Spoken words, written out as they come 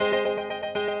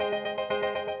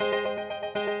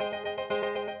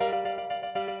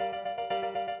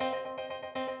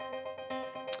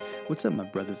What's up, my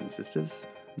brothers and sisters?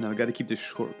 Now, I gotta keep this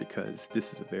short because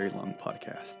this is a very long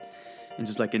podcast. And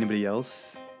just like anybody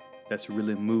else that's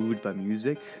really moved by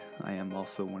music, I am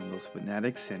also one of those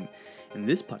fanatics. And in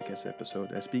this podcast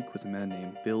episode, I speak with a man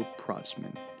named Bill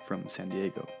Protzman from San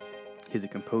Diego. He's a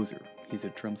composer, he's a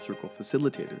drum circle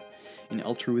facilitator, an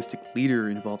altruistic leader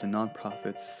involved in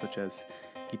nonprofits such as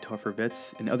Guitar for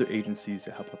Vets and other agencies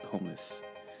that help out the homeless.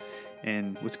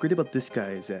 And what's great about this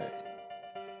guy is that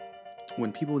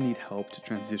when people need help to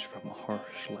transition from a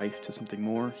harsh life to something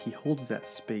more, he holds that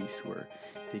space where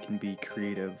they can be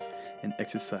creative and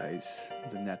exercise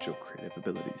the natural creative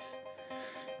abilities.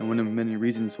 And one of the many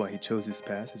reasons why he chose this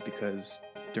path is because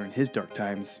during his dark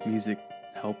times, music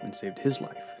helped and saved his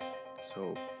life.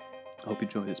 So I hope you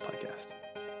enjoy this podcast.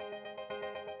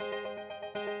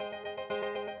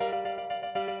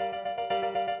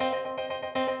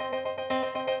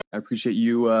 I appreciate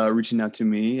you reaching out to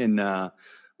me and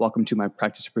welcome to my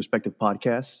Practice Your Perspective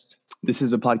podcast. This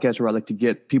is a podcast where I like to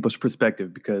get people's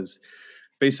perspective because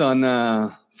based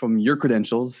on from your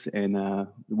credentials and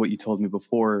what you told me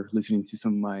before listening to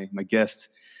some of my guests,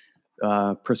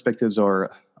 perspectives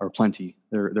are plenty.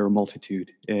 They're a multitude.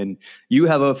 And you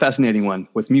have a fascinating one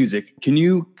with music. Can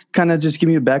you kind of just give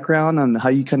me a background on how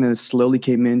you kind of slowly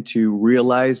came in to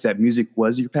realize that music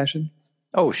was your passion?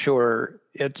 Oh, sure.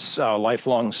 It's a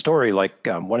lifelong story. Like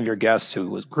one of your guests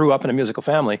who grew up in a musical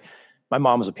family, my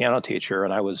mom was a piano teacher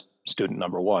and I was student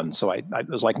number one. So I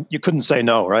was like, you couldn't say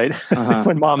no, right?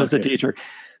 When mom is the teacher.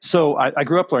 So I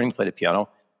grew up learning to play the piano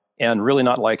and really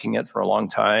not liking it for a long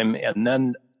time. And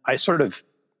then I sort of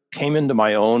came into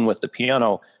my own with the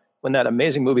piano when that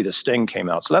amazing movie, The Sting, came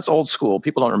out. So that's old school.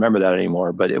 People don't remember that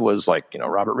anymore, but it was like,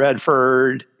 Robert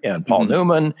Redford and Paul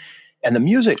Newman. And the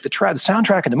music, the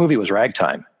soundtrack of the movie was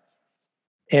ragtime.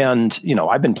 And,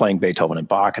 I've been playing Beethoven and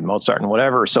Bach and Mozart and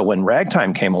whatever. So when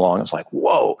ragtime came along, I was like,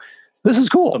 whoa, this is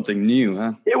cool. Something new,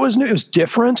 huh? It was new. It was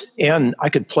different. And I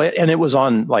could play it. And it was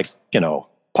on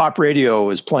pop radio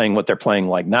is playing what they're playing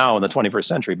like now in the 21st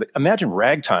century. But imagine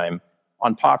ragtime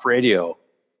on pop radio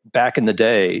back in the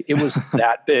day. It was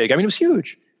that big. I mean, it was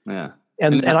huge. Yeah.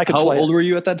 And I could play. How old were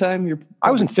you at that time?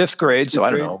 I was in fifth grade. So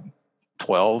I don't know,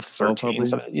 12, 13,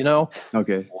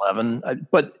 Okay. 11.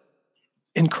 But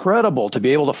incredible to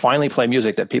be able to finally play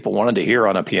music that people wanted to hear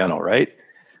on a piano, right?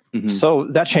 Mm-hmm. So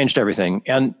that changed everything.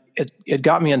 And it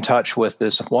got me in touch with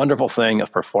this wonderful thing of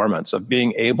performance, of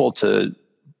being able to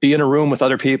be in a room with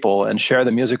other people and share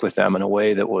the music with them in a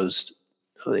way that was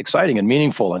exciting and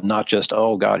meaningful and not just,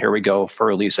 oh God, here we go for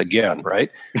Elise again,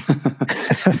 right?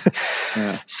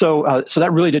 Yeah. So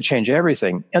that really did change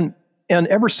everything. And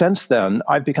ever since then,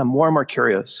 I've become more and more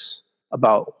curious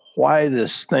about why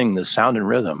this thing, this sound and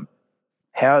rhythm,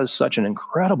 has such an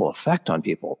incredible effect on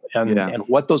people and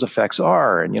what those effects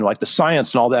are. And, like the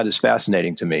science and all that is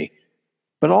fascinating to me.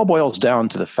 But it all boils down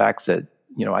to the fact that,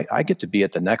 I get to be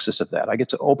at the nexus of that. I get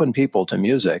to open people to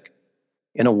music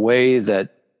in a way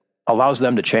that allows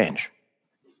them to change.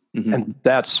 Mm-hmm. And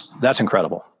that's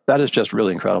incredible. That is just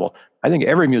really incredible. I think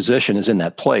every musician is in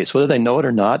that place. Whether they know it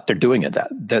or not, they're doing it.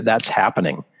 That's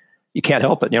happening. You can't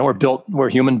help it. We're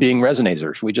human being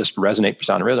resonators. We just resonate for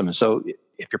sound and rhythm. And so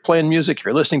if you're playing music, if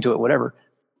you're listening to it, whatever,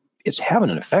 it's having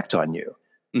an effect on you.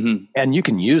 Mm-hmm. And you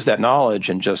can use that knowledge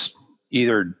and just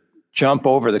either jump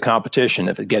over the competition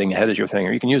if getting ahead is your thing,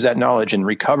 or you can use that knowledge and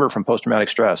recover from post-traumatic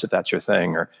stress if that's your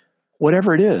thing, or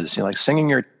whatever it is, like singing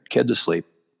your kid to sleep.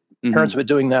 Mm-hmm. Parents have been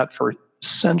doing that for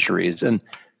centuries and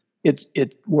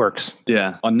it works.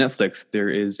 Yeah. On Netflix, there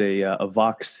is a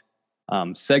Vox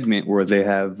segment where they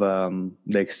have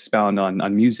they expound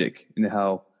on music and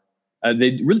how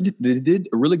they did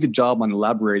a really good job on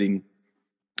elaborating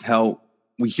how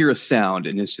we hear a sound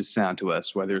and it's just sound to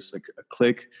us, whether it's like a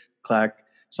click, clack,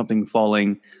 something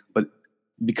falling, but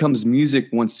it becomes music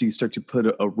once you start to put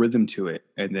a rhythm to it,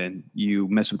 and then you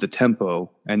mess with the tempo,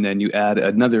 and then you add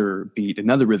another beat,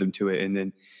 another rhythm to it, and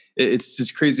then it's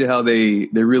just crazy how they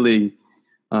really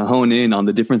hone in on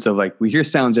the difference of like we hear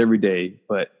sounds every day,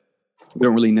 but we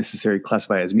don't really necessarily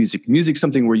classify it as music. Music's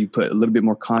something where you put a little bit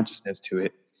more consciousness to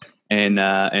it and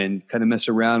kind of mess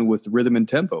around with rhythm and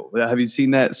tempo. Have you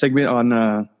seen that segment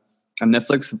on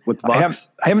Netflix with Vox?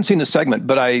 I haven't seen the segment,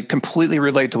 but I completely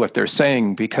relate to what they're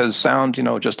saying because sound,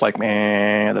 just like,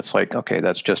 that's like, okay,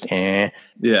 that's just,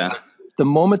 Yeah. The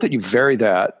moment that you vary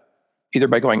that, either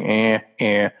by going,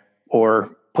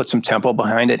 or put some tempo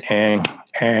behind it, and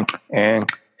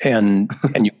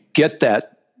you get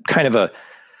that kind of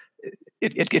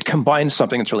it combines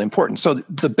something that's really important. So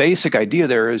the basic idea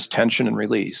there is tension and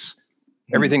release.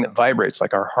 Mm-hmm. Everything that vibrates,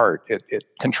 like our heart, it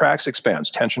contracts, expands,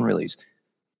 tension, release.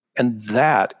 And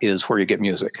that is where you get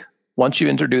music. Once you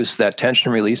introduce that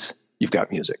tension release, you've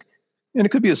got music. And it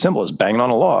could be as simple as banging on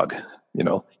a log.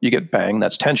 You get bang,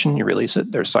 that's tension, you release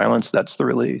it. There's silence, that's the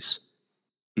release.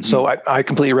 Mm-hmm. So I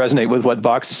completely resonate with what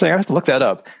Vox is saying. I have to look that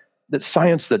up. The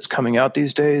science that's coming out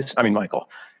these days, Michael,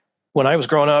 when I was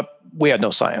growing up, we had no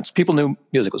science. People knew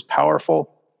music was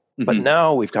powerful, but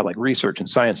now we've got like research and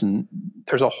science, and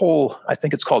there's a whole, I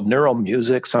think it's called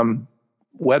Neuromusic, some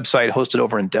website hosted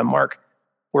over in Denmark,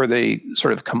 where they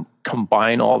sort of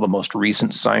combine all the most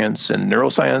recent science and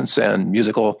neuroscience and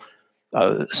musical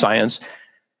science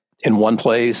in one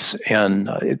place. And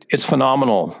it's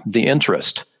phenomenal, the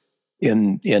interest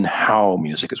in how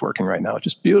music is working right now. It's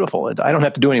just beautiful. I don't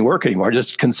have to do any work anymore. I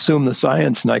just consume the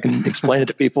science, and I can explain it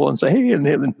to people and say, hey,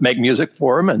 and make music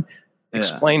for them and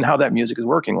explain how that music is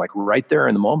working, like right there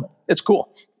in the moment. It's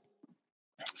cool.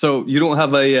 So you don't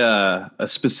have a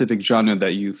specific genre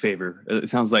that you favor. It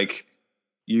sounds like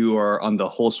you are on the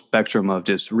whole spectrum of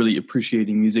just really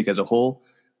appreciating music as a whole.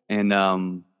 And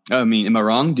am I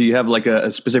wrong? Do you have like a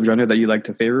specific genre that you like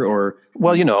to favor, or?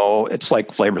 Well, it's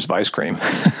like flavors of ice cream.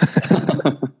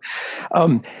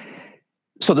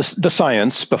 So the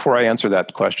science, before I answer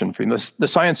that question for you, the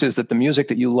science is that the music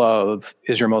that you love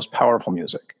is your most powerful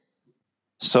music.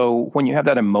 So when you have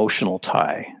that emotional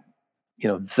tie,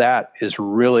 that is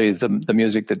really the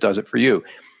music that does it for you.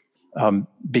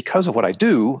 Because of what I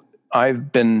do,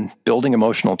 I've been building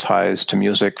emotional ties to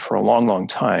music for a long, long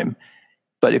time.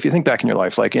 But if you think back in your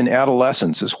life, like in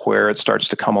adolescence is where it starts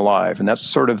to come alive. And that's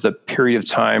sort of the period of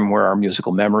time where our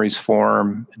musical memories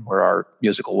form and where our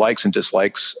musical likes and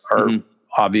dislikes are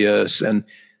obvious. And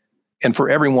for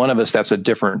every one of us, that's a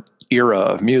different era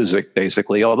of music,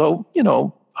 basically. Although,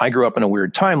 I grew up in a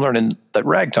weird time learning that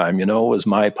ragtime, was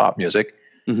my pop music.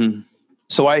 Mm-hmm.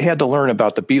 So I had to learn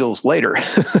about the Beatles later,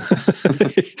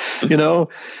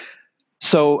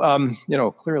 So,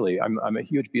 clearly I'm a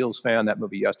huge Beatles fan. That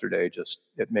movie Yesterday,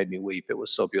 it made me weep. It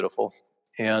was so beautiful.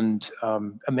 And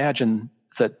imagine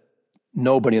that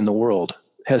nobody in the world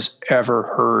has ever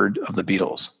heard of the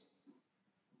Beatles.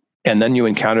 And then you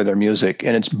encounter their music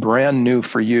and it's brand new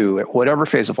for you at whatever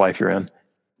phase of life you're in.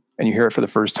 And you hear it for the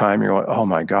first time, you're going, oh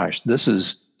my gosh, this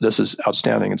is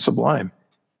outstanding. It's sublime.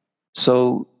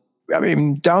 So,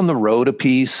 down the road a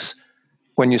piece,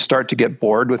 when you start to get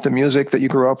bored with the music that you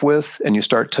grew up with and you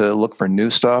start to look for new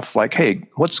stuff, like, hey,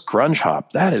 what's grunge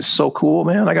hop? That is so cool,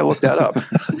 man. I got to look that up,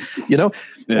 Yeah.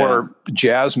 Or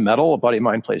jazz metal. A buddy of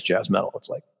mine plays jazz metal. It's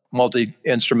like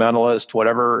multi-instrumentalist,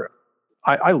 whatever.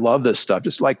 I love this stuff.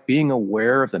 Just like being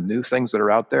aware of the new things that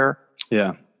are out there.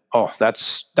 Yeah. Oh,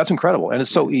 that's incredible. And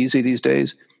it's so easy these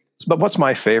days. But what's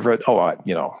my favorite?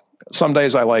 Some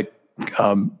days I like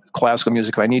classical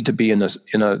music. I need to be in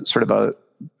a sort of a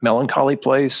melancholy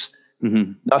place.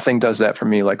 Mm-hmm. Nothing does that for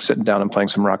me like sitting down and playing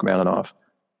some Rachmaninoff.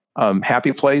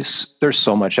 Happy place. There's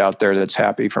so much out there that's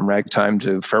happy, from ragtime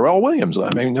to Pharrell Williams. For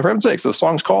heaven's sakes, the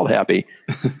song's called Happy.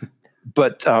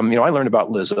 But, I learned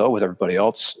about Lizzo with everybody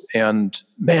else, and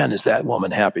man, is that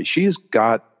woman happy. She's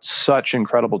got such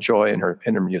incredible joy in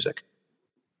her music.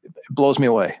 It blows me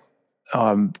away.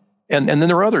 And then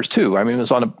there were others too. I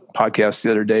was on a podcast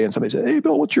the other day and somebody said, hey,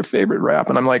 Bill, what's your favorite rap?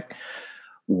 And I'm like,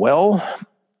 well,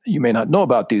 you may not know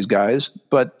about these guys,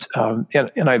 but,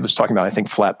 and I was talking about, I think,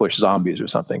 Flatbush Zombies or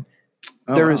something.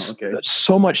 There is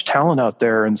so much talent out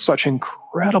there and such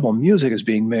incredible music is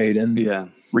being made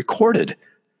and recorded.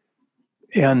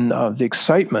 And the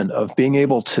excitement of being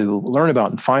able to learn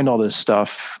about and find all this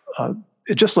stuff,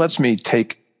 it just lets me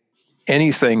take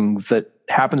anything that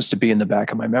happens to be in the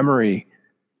back of my memory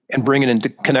and bring it into,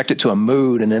 connect it to a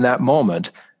mood. And in that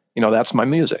moment, that's my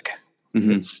music.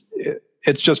 Mm-hmm.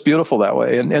 It's just beautiful that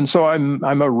way. And so I'm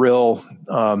a real,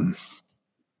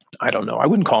 I don't know, I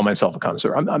wouldn't call myself a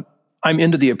connoisseur. I'm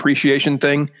into the appreciation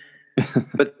thing,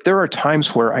 but there are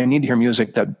times where I need to hear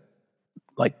music that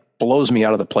like blows me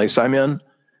out of the place I'm in.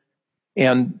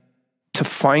 And to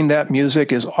find that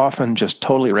music is often just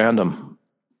totally random.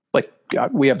 Like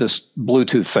we have this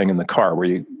Bluetooth thing in the car where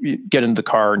you get into the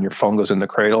car and your phone goes in the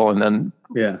cradle and then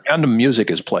random music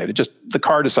is played. The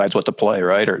car decides what to play,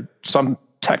 right? Or some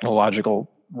technological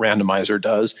randomizer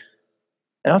does.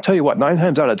 And I'll tell you what, 9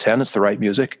 times out of 10, it's the right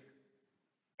music.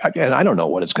 And I don't know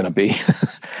what it's going to be,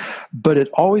 but it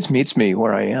always meets me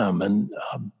where I am. And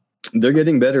they're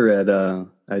getting better at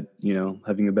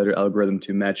having a better algorithm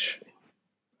to match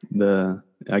your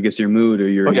mood or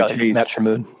your taste. Match your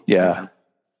mood. Yeah.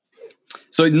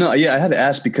 So I had to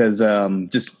ask because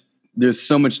there's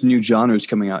so much new genres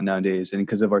coming out nowadays, and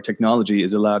because of our technology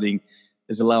is allowing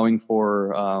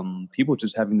for people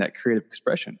just having that creative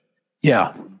expression.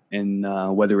 Yeah.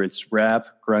 And whether it's rap,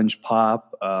 grunge,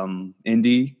 pop,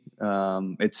 indie,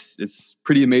 it's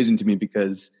pretty amazing to me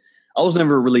because I was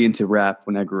never really into rap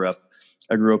when I grew up.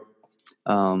 I grew up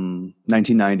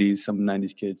 1990s, I'm a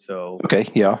 90s kid, so Okay,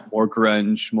 yeah. more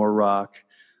grunge, more rock,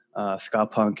 ska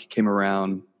punk came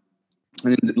around,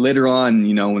 and then later on,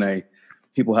 when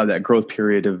people have that growth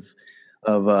period of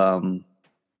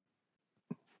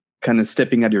kind of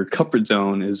stepping out of your comfort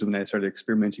zone is when I started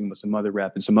experimenting with some other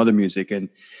rap and some other music, and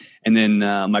then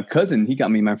my cousin, he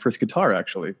got me my first guitar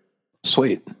actually.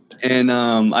 Sweet. And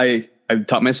I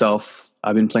taught myself.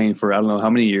 I've been playing for I don't know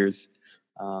how many years,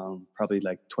 probably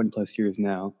like 20 plus years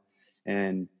now,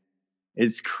 and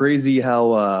it's crazy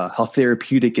how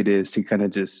therapeutic it is to kind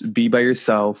of just be by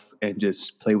yourself and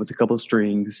just play with a couple of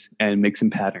strings and make some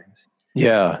patterns.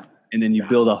 Yeah. And then you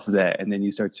build off of that, and then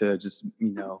you start to just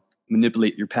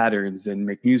manipulate your patterns and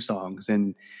make new songs,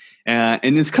 and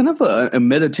it's kind of a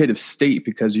meditative state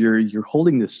because you're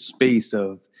holding this space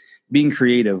of being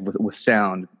creative with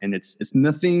sound, and it's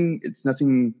nothing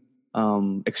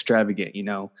extravagant.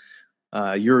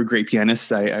 You're a great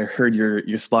pianist. I heard your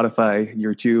Spotify,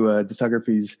 your two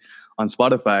discographies on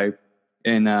Spotify,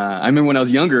 and I remember when I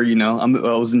was younger, I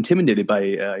was intimidated by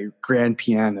your grand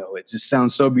piano. It just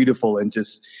sounds so beautiful, and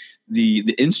just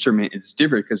the instrument is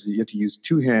different because you have to use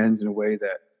two hands in a way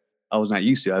that I was not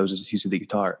used to. I was just used to the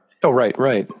guitar. Oh, right.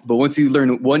 But once you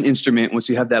learn one instrument, once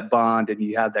you have that bond and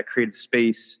you have that creative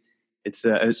space, it's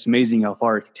amazing how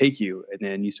far it can take you, and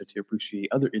then you start to appreciate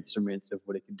other instruments of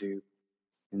what it can do.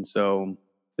 And so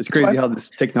it's crazy how this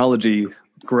technology,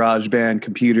 GarageBand,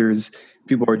 computers,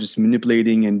 people are just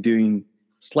manipulating and doing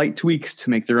slight tweaks to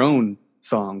make their own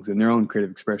songs and their own creative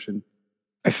expression.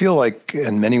 I feel like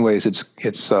in many ways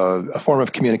it's a form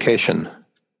of communication.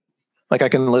 Like I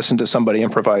can listen to somebody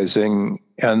improvising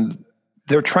and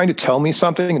they're trying to tell me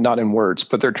something, not in words,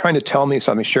 but they're trying to tell me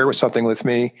something, share something with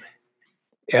me.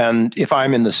 And if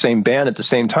I'm in the same band at the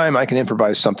same time, I can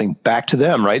improvise something back to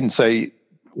them, right? And say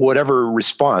whatever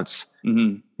response,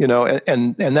 and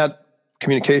that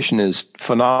communication is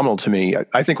phenomenal to me.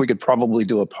 I think we could probably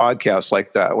do a podcast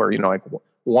like that where, like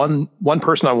one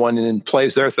person on one end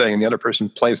plays their thing and the other person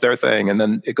plays their thing, and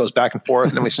then it goes back and forth,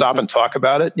 and then we stop and talk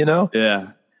about it, Yeah.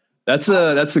 That's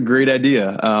a great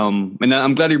idea. And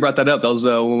I'm glad you brought that up. That was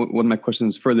one of my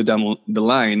questions further down the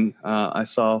line. I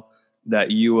saw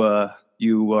that you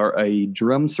are a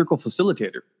drum circle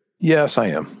facilitator. Yes, I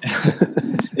am.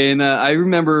 And I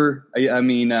remember, I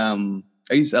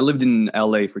lived in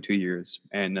LA for 2 years,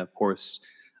 and of course,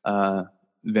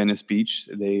 Venice Beach,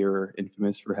 they are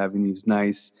infamous for having these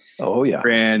nice,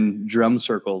 grand drum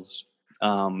circles.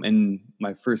 And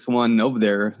my first one over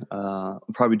there,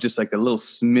 probably just like a little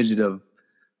smidget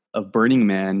of Burning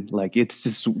Man. Like it's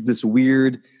just this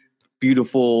weird,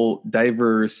 beautiful,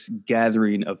 diverse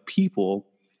gathering of people,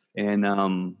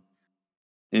 and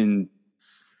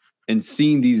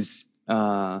seeing these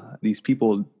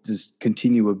people just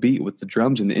continue a beat with the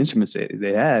drums and the instruments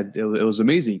they had, it was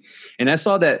amazing. And I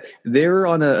saw that they're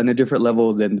on a different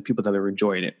level than the people that are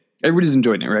enjoying it. Everybody's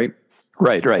enjoying it, right?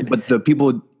 Right. But the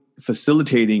people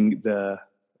facilitating the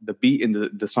beat and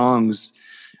the songs,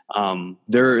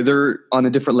 they're on a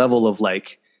different level of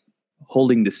like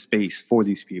holding the space for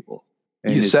these people.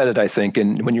 And you said it, I think,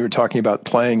 and when you were talking about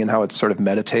playing and how it's sort of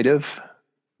meditative.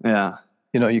 Yeah.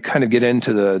 You kind of get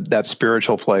into that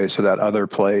spiritual place or that other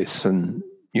place, and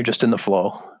you're just in the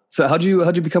flow. So how'd you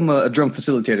become a drum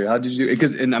facilitator? How did you?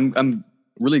 Because I'm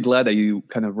really glad that you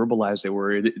kind of verbalized it,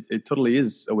 where it totally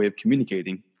is a way of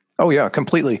communicating. Oh yeah,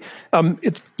 completely.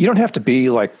 You don't have to be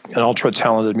like an ultra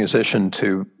talented musician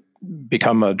to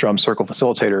become a drum circle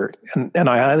facilitator, and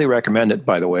I highly recommend it,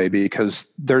 by the way,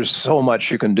 because there's so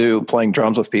much you can do playing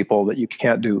drums with people that you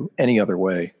can't do any other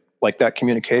way. Like that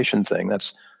communication thing.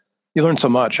 You learn so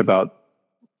much about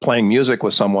playing music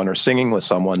with someone or singing with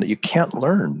someone that you can't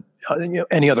learn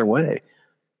any other way.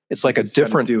 It's like a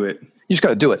different. Do it. You just got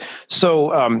to do it.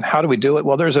 So how do we do it?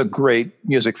 Well, there's a great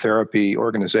music therapy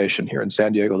organization here in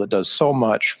San Diego that does so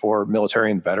much for military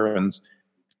and veterans.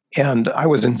 And I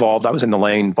was involved. I was in the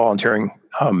lane volunteering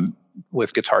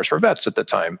with Guitars for Vets at the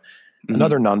time,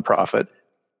 another nonprofit.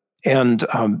 And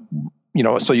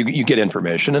so you get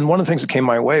information. And one of the things that came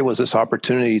my way was this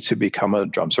opportunity to become a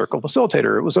drum circle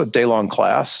facilitator. It was a day-long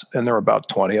class, and there were about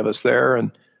 20 of us there.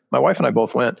 And my wife and I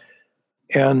both went.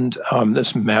 And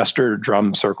this master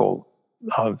drum circle,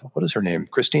 what is her name?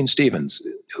 Christine Stevens,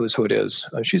 who it is.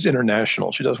 She's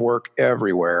international. She does work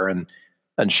everywhere. And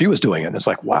she was doing it. And it's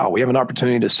like, wow, we have an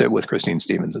opportunity to sit with Christine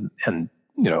Stevens and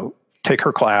take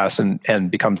her class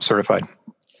and become certified.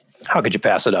 How could you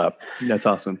pass it up? That's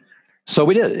awesome. So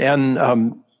we did. And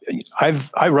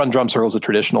I run drum circles a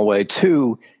traditional way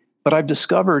too, but I've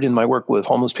discovered in my work with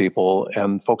homeless people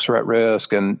and folks who are at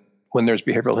risk and when there's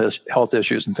behavioral health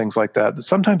issues and things like that,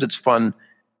 sometimes it's fun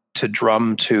to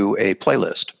drum to a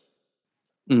playlist.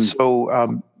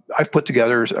 So I've put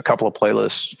together a couple of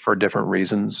playlists for different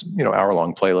reasons,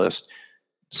 hour-long playlists,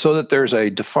 so that there's a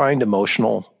defined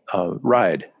emotional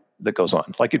ride that goes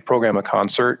on. Like you'd program a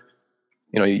concert,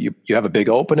 you have a big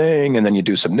opening, and then you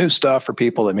do some new stuff for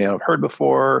people that may not have heard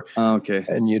before. Okay.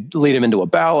 And you lead them into a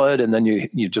ballad, and then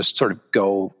you just sort of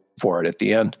go for it at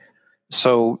the end.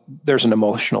 So there's an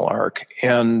emotional arc,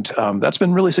 and that's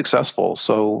been really successful.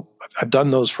 So I've done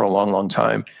those for a long, long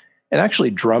time. And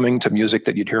actually drumming to music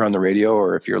that you'd hear on the radio,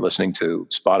 or if you're listening to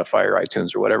Spotify or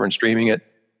iTunes or whatever and streaming it,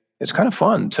 it's kind of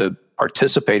fun to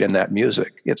participate in that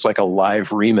music. It's like a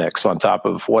live remix on top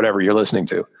of whatever you're listening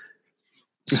to.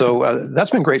 So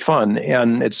that's been great fun.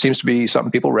 And it seems to be something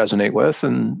people resonate with.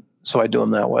 And so I do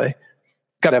them that way.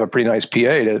 Got to have a pretty nice PA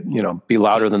to, be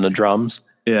louder than the drums.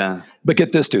 Yeah. But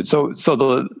get this, dude. So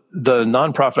the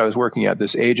nonprofit I was working at,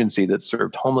 this agency that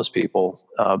served homeless people,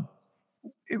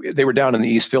 they were down in the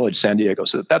East Village, San Diego.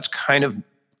 So that's kind of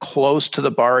close to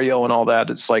the barrio and all that.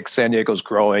 It's like San Diego's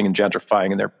growing and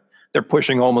gentrifying, and they're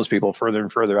pushing homeless people further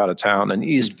and further out of town. And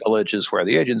East Village is where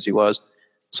the agency was.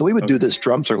 So we would do this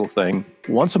drum circle thing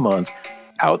once a month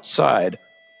outside,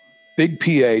 big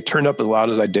PA, turned up as loud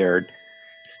as I dared.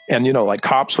 And, like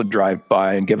cops would drive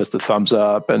by and give us the thumbs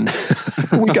up. And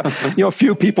we got, a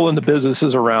few people in the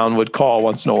businesses around would call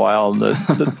once in a while. And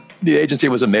the agency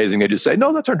was amazing. They'd just say,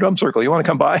 no, that's our drum circle. You want to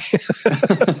come by?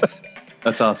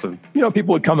 That's awesome.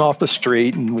 People would come off the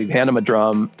street and we'd hand them a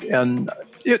drum. And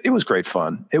it was great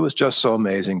fun. It was just so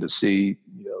amazing to see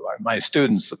my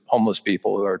students, homeless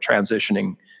people who are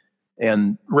transitioning,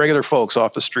 and regular folks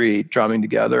off the street drumming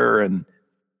together. And,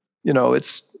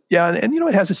 it's, yeah, and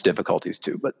it has its difficulties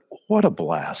too, but what a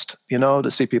blast,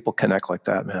 to see people connect like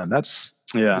that, man.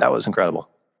 That was incredible.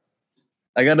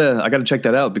 I gotta check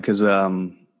that out because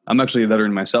I'm actually a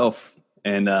veteran myself,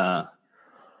 and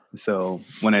so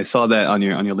when I saw that on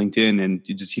your LinkedIn and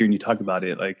you just hearing you talk about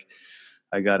it, like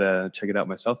I gotta check it out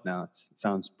myself now. It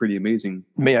sounds pretty amazing.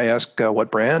 May I ask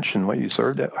what branch and what you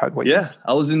served at? I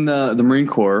was in the Marine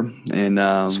Corps,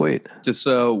 and sweet. Just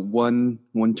one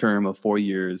term of 4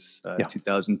 years,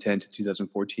 2010 to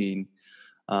 2014.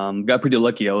 Got pretty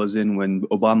lucky. I was in when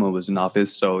Obama was in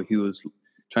office, so he was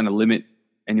trying to limit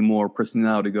any more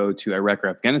personnel to go to Iraq or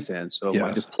Afghanistan. So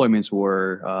my deployments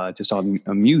were just on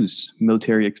MUSE,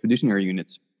 military expeditionary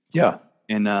units. Yeah.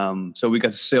 And so we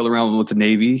got to sail around with the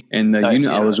Navy, and the unit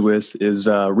I was with is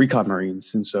Recon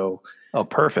Marines. And so,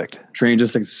 perfect. Trained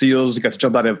just like the SEALs, got to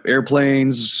jump out of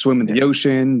airplanes, swim in the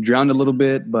ocean, drowned a little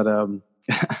bit, but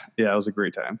it was a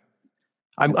great time.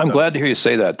 I'm glad to hear you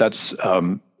say that. That's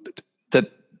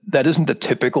that isn't the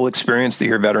typical experience that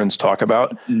you hear veterans talk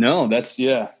about. No, that's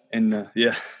you're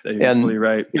totally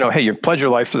right. Hey, you pledge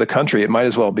your life to the country. It might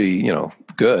as well be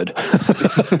good.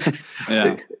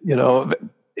 Yeah.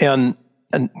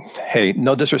 And hey,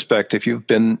 no disrespect. If you're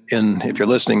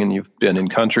listening and you've been in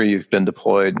country, you've been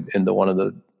deployed into one of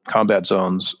the combat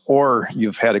zones, or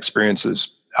you've had experiences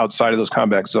outside of those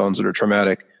combat zones that are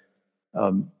traumatic,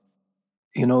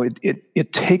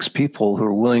 it takes people who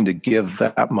are willing to give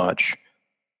that much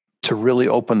to really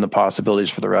open the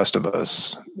possibilities for the rest of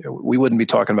us. We wouldn't be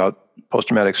talking about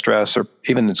post-traumatic stress, or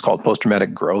even it's called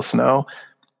post-traumatic growth now.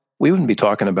 We wouldn't be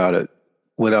talking about it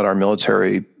without our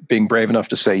military being brave enough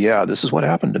to say, yeah, this is what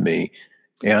happened to me.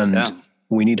 And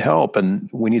we need help, and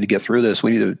we need to get through this.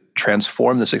 We need to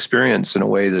transform this experience in a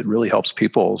way that really helps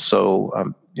people.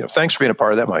 So, thanks for being a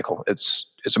part of that, Michael. It's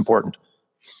important.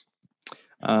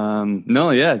 But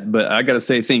I got to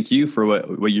say thank you for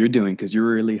what you're doing, because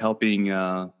you're really helping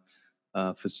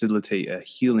facilitate a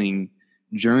healing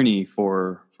journey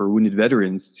for wounded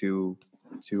veterans to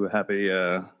have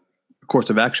a course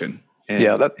of action.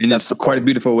 And, that's quite a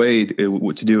beautiful way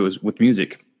to do it with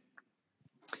music.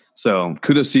 So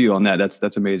kudos to you on that.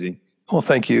 That's amazing. Well,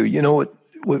 thank you.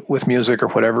 With music or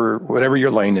whatever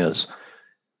your lane is,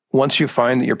 once you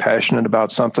find that you're passionate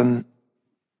about something,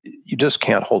 you just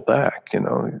can't hold back.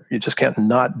 You just can't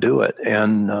not do it.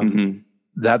 And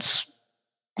that's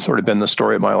sort of been the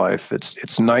story of my life.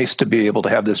 It's nice to be able to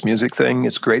have this music thing.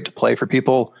 It's great to play for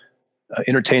people.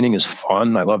 Entertaining is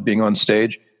fun. I love being on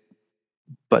stage.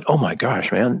 But oh my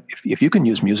gosh, man, if you can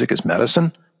use music as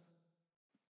medicine,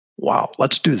 wow,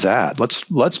 let's do that.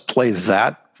 Let's play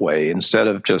that way instead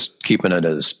of just keeping it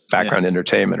as background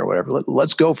entertainment or whatever.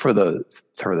 Let's go for the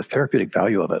therapeutic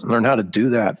value of it and learn how to do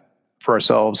that for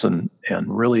ourselves and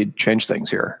really change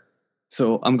things here.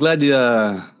 So I'm glad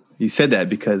you said that,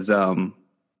 because have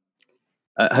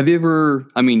you ever,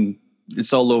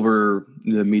 it's all over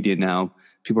the media now.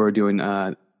 People are doing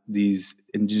these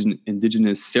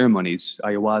indigenous ceremonies,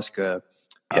 ayahuasca.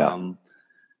 Yeah.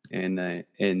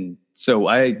 And so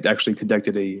I actually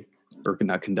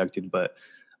but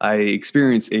I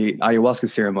experienced a ayahuasca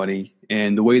ceremony,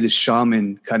 and the way the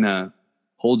shaman kind of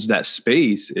holds that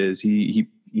space is he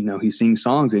sings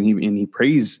songs and he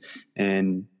prays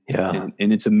and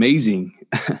it's amazing.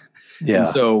 Yeah. And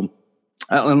so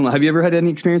I don't know, have you ever had any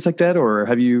experience like that, or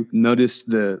have you noticed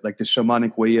the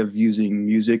shamanic way of using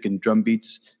music and drum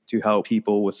beats to help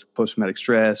people with post-traumatic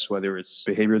stress, whether it's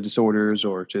behavioral disorders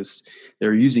or just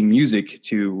they're using music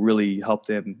to really help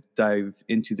them dive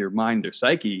into their mind, their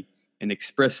psyche, and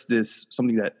express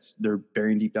something that they're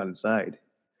burying deep down inside?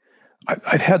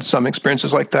 I've had some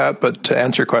experiences like that, but to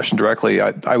answer your question directly,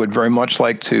 I would very much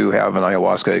like to have an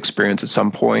ayahuasca experience at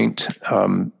some point.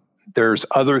 There's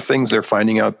other things they're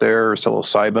finding out there,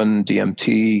 psilocybin,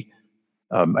 DMT.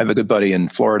 I have a good buddy in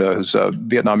Florida who's a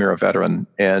Vietnam era veteran,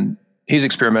 and he's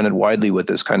experimented widely with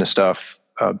this kind of stuff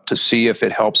to see if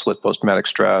it helps with post-traumatic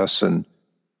stress, and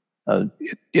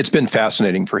it's been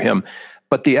fascinating for him.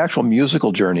 But the actual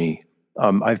musical journey,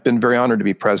 I've been very honored to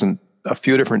be present a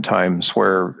few different times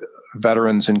where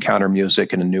veterans encounter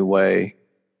music in a new way,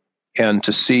 and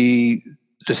to see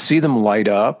them light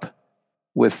up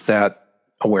with that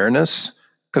awareness,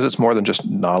 because it's more than just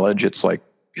knowledge. It's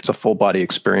a full body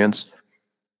experience.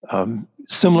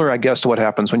 Similar, I guess, to what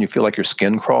happens when you feel like your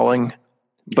skin crawling,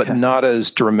 but not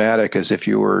as dramatic as if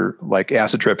you were like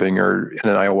acid tripping or in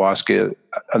a shamanic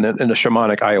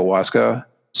ayahuasca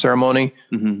ceremony.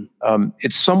 Mm-hmm.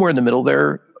 It's somewhere in the middle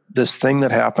there. This thing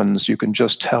that happens, you can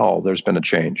just tell there's been a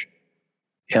change.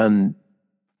 And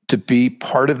to be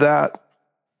part of that,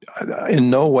 in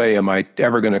no way am I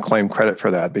ever going to claim credit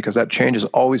for that, because that change is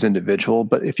always individual.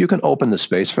 But if you can open the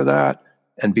space for that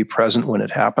and be present when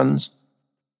it happens,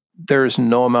 there's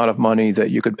no amount of money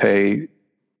that you could pay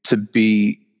to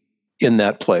be in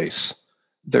that place.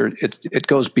 It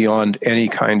goes beyond any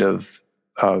kind of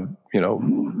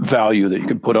value that you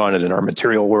could put on it in our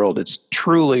material world. It's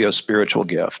truly a spiritual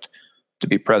gift to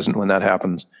be present when that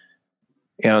happens.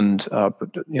 And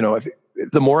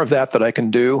the more of that I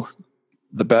can do,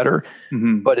 the better.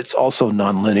 Mm-hmm. But it's also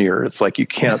nonlinear. It's like you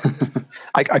can't.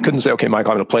 I couldn't say, okay,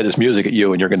 Michael, I'm going to play this music at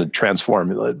you, and you're going to transform.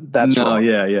 That's wrong.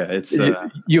 Yeah. It's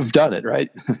you've done it, right?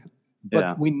 But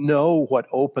yeah. we know what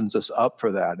opens us up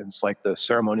for that. And it's like the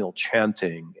ceremonial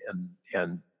chanting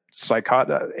and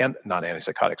psychotic and not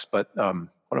antipsychotics, but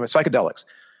psychedelics,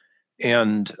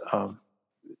 and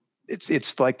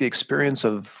it's like the experience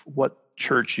of what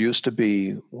church used to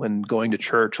be, when going to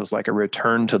church was like a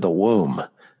return to the womb.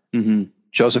 Mm-hmm.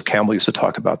 Joseph Campbell used to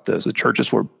talk about this. The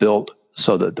churches were built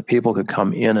so that the people could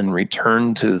come in and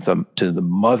return to the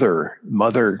mother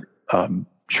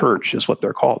church, is what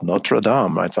they're called. Notre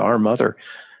Dame, it's our mother.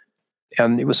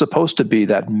 And it was supposed to be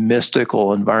that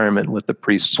mystical environment with the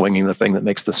priest swinging the thing that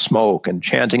makes the smoke and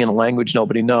chanting in a language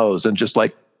nobody knows, and just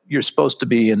like you're supposed to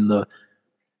be in the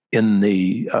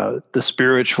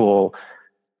spiritual,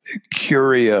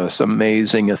 curious,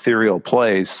 amazing, ethereal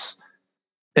place.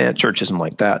 And church isn't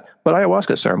like that. But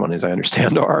ayahuasca ceremonies, I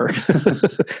understand, are.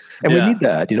 And we need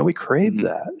that. We crave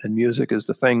that. And music is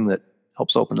the thing that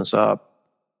helps open us up,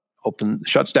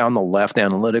 shuts down the left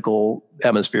analytical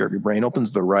hemisphere of your brain,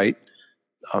 opens the right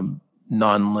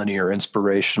nonlinear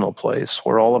inspirational place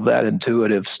where all of that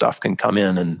intuitive stuff can come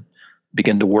in and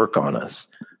begin to work on us.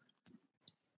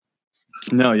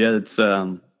 No, yeah,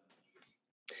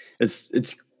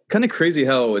 it's kind of crazy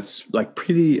how it's like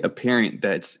pretty apparent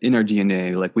that it's in our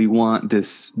DNA. Like we want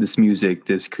this music,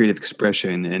 this creative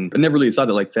expression. And I never really thought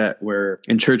it like that, where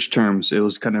in church terms, it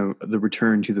was kind of the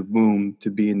return to the womb,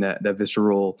 to be in that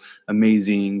visceral,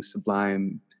 amazing,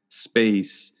 sublime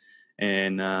space.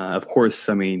 And of course,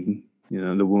 I mean,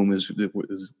 the womb is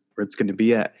where it's going to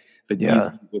be at. But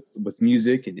with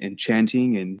music and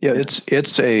chanting and it's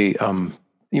a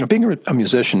being a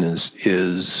musician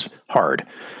is hard.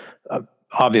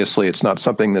 Obviously, it's not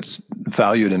something that's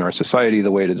valued in our society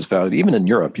the way it is valued. Even in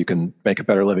Europe, you can make a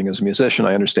better living as a musician,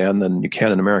 I understand, than you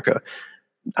can in America.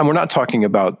 And we're not talking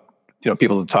about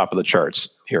people at the top of the charts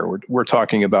here. We're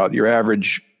talking about your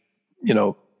average,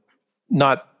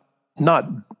 not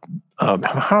how do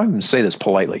I even say this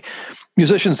politely?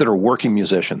 Musicians that are working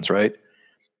musicians, right?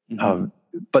 Mm-hmm.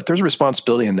 But there's a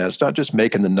responsibility in that. It's not just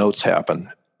making the notes happen.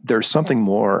 There's something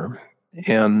more.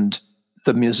 And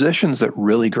the musicians that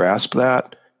really grasp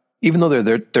that, even though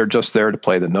they're just there to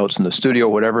play the notes in the studio,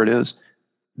 whatever it is,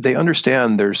 they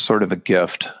understand there's sort of a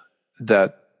gift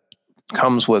that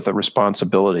comes with a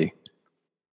responsibility.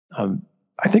 I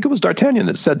think it was D'Artagnan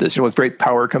that said this, with great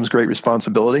power comes great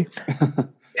responsibility.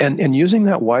 and using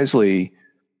that wisely,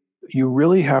 you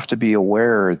really have to be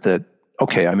aware that,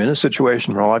 okay, I'm in a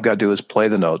situation where all I've got to do is play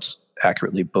the notes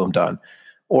accurately, boom, done.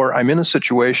 Or I'm in a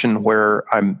situation where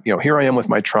here I am with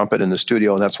my trumpet in the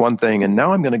studio, and that's one thing. And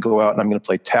now I'm going to go out and I'm going to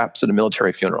play taps at a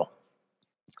military funeral.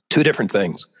 Two different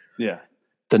things. Yeah.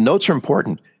 The notes are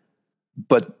important,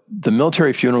 but the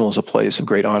military funeral is a place of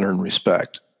great honor and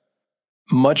respect.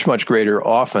 Much, much greater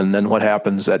often than what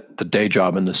happens at the day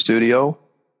job in the studio.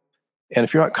 And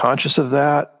if you're not conscious of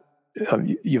that,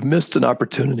 you've missed an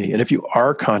opportunity. And if you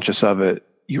are conscious of it,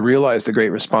 you realize the great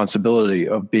responsibility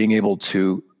of being able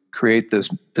to create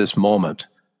this moment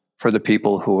for the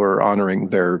people who are honoring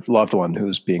their loved one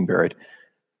who's being buried.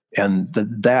 And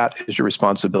that is your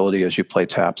responsibility as you play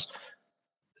taps.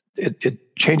 It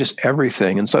changes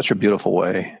everything in such a beautiful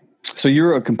way. So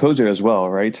you're a composer as well,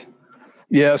 right?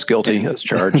 Yes, guilty as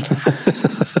charged.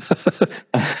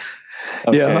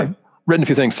 Okay. Yeah, I've written a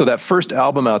few things. So that first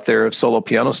album out there of solo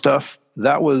piano stuff,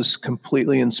 that was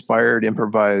completely inspired,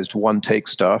 improvised, one-take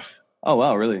stuff. Oh,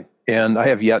 wow, really? And I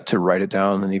have yet to write it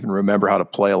down and even remember how to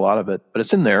play a lot of it, but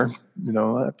it's in there.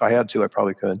 If I had to, I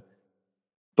probably could.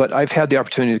 But I've had the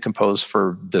opportunity to compose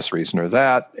for this reason or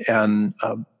that, and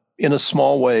in a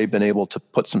small way, been able to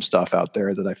put some stuff out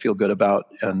there that I feel good about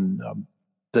and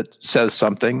that says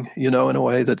something, in a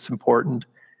way that's important.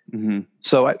 Mm-hmm.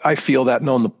 So I feel that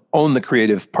and own the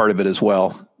creative part of it as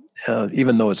well,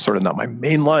 even though it's sort of not my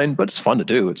main line, but it's fun to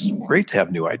do. It's great to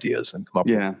have new ideas and come up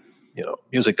with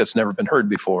music that's never been heard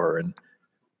before. And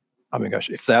oh my gosh,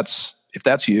 if that's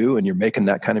you and you're making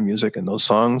that kind of music and those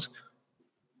songs,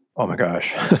 oh my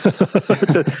gosh,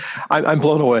 I'm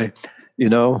blown away.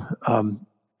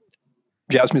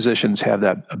 Jazz musicians have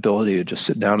that ability to just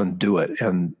sit down and do it.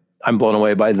 And I'm blown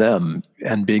away by them,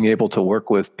 and being able to work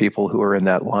with people who are in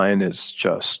that line is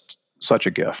just such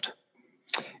a gift.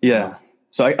 Yeah.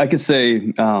 So I could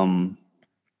say, I'm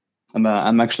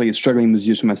actually a struggling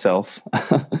musician myself.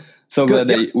 So glad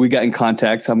that we got in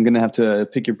contact. I'm going to have to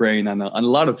pick your brain on a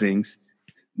lot of things,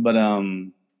 but,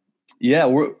 me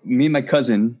and my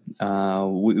cousin,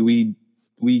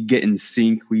 we get in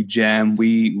sync, we jam,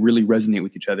 we really resonate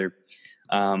with each other.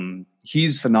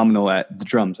 He's phenomenal at the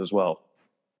drums as well.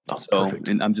 Oh, so, perfect.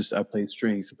 And I play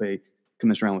strings,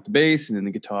 comes around with the bass and then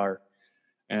the guitar.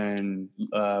 And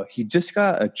he just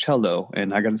got a cello,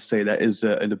 and I got to say that is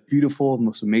a beautiful,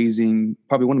 most amazing,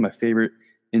 probably one of my favorite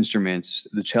instruments.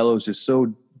 The cello is just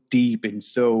so deep and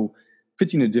so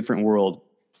puts you in a different world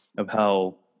of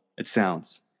how it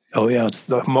sounds. Oh yeah, it's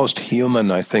the most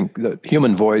human, I think, the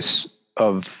human voice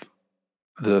of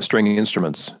the stringing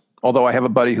instruments. Although I have a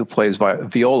buddy who plays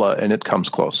viola, and it comes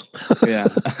close. Yeah.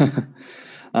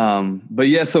 But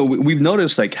yeah, so we've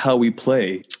noticed like how we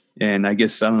play, and I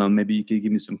guess, I don't know, maybe you could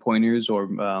give me some pointers or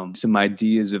some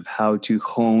ideas of how to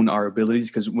hone our abilities.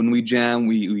 Because when we jam,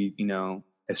 we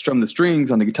I strum the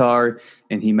strings on the guitar,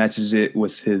 and he matches it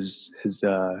with his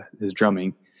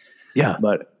drumming. Yeah.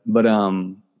 But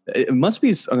it must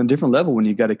be on a different level when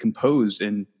you got to compose,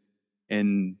 and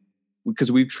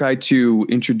because we've tried to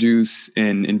introduce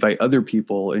and invite other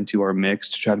people into our mix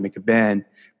to try to make a band,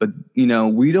 but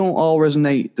we don't all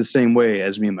resonate the same way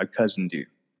as me and my cousin do.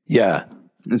 Yeah.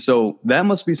 And so that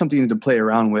must be something to play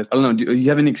around with. I don't know. Do you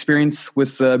have any experience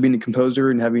with being a composer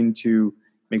and having to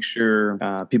make sure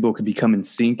people could become in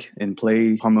sync and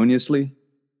play harmoniously?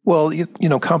 Well,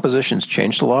 composition's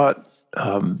changed a lot.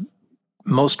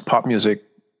 Most pop music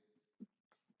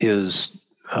is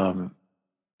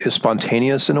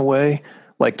spontaneous in a way.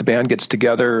 Like the band gets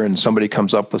together and somebody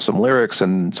comes up with some lyrics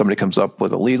and somebody comes up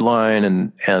with a lead line,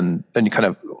 and then you kind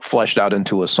of flesh it out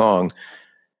into a song.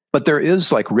 But there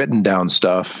is like written down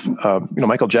stuff.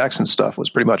 Michael Jackson's stuff was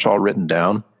pretty much all written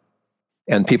down,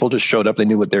 and people just showed up. They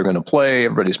knew what they were going to play.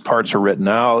 Everybody's parts are written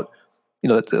out.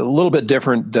 It's a little bit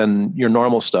different than your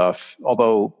normal stuff,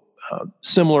 although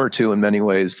similar to, in many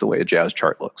ways, the way a jazz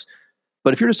chart looks.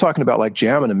 But if you're just talking about like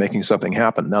jamming and making something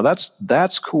happen, now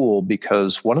that's cool,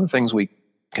 because one of the things we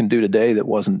can do today that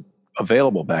wasn't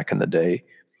available back in the day,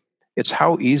 it's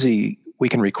how easy we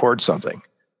can record something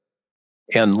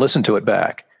and listen to it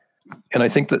back. And I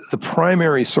think that the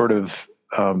primary sort of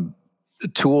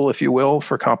tool, if you will,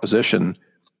 for composition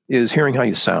is hearing how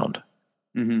you sound,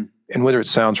 mm-hmm. and whether it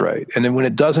sounds right. And then when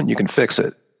it doesn't, you can fix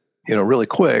it, really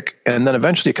quick. And then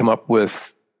eventually come up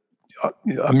with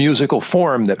a musical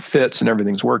form that fits and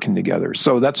everything's working together.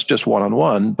 So that's just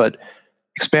one-on-one, but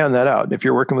expand that out. If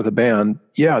you're working with a band,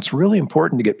 yeah, it's really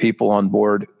important to get people on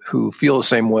board who feel the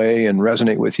same way and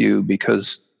resonate with you,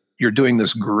 because you're doing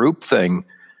this group thing.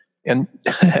 And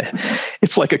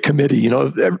it's like a committee,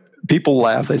 people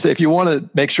laugh. They say, if you want to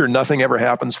make sure nothing ever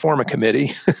happens, form a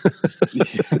committee.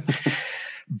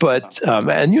 But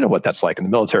and you know what that's like in the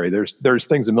military. There's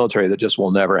things in the military that just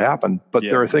will never happen. But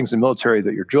there are things in the military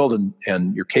that you're drilled in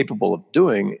and you're capable of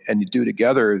doing, and you do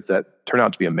together that turn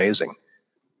out to be amazing.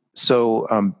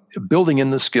 So building in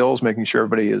the skills, making sure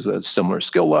everybody is a similar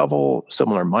skill level,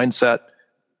 similar mindset,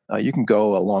 you can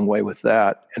go a long way with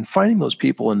that. And finding those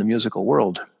people in the musical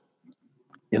world,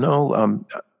 you know,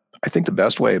 I think the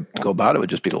best way to go about it would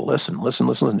just be to listen.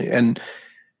 And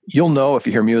you'll know if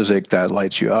you hear music that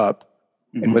lights you up,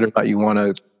 and whether or not you want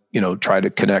to, you know, try to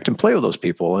connect and play with those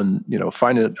people, and, you know,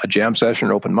 find a jam session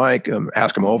or open mic,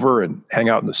 ask them over and hang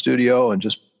out in the studio and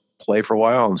just play for a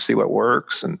while and see what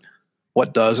works and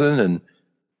what doesn't.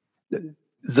 And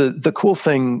the cool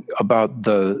thing about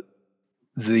the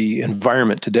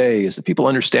environment today is that people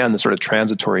understand the sort of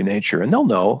transitory nature, and they'll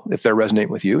know if they're resonating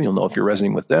with you, and you'll know if you're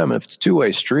resonating with them. And if it's a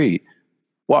two-way street,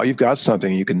 wow, you've got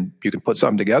something. You can put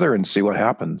something together and see what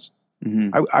happens.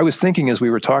 I was thinking as we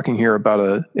were talking here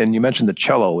about and you mentioned the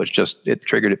cello, which it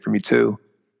triggered it for me too.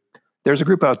 There's a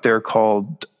group out there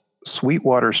called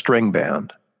Sweetwater String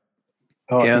Band.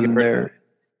 Oh, and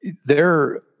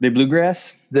they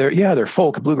bluegrass? They're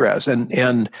folk bluegrass.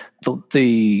 And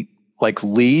the like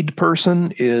lead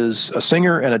person is a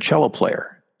singer and a cello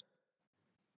player.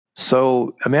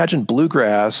 So imagine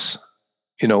bluegrass,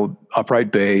 you know,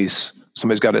 upright bass,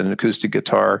 somebody's got an acoustic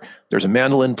guitar, there's a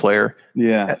mandolin player.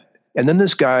 Yeah. And then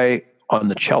this guy on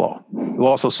the cello who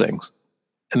also sings.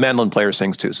 The mandolin player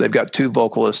sings too. So they've got two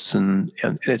vocalists, and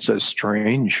it's a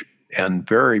strange and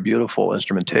very beautiful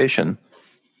instrumentation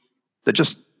that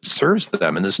just serves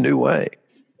them in this new way.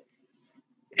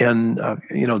 And,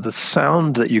 you know, the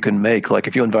sound that you can make, like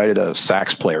if you invited a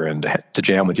sax player in to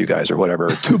jam with you guys or whatever,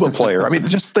 a tuba player, I mean,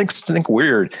 just think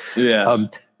weird. Yeah.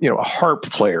 You know, a harp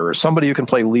player or somebody who can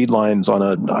play lead lines on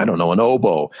an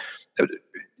oboe.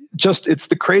 Just, it's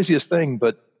the craziest thing,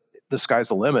 but the sky's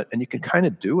the limit. And you can kind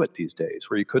of do it these days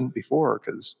where you couldn't before,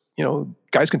 because, you know,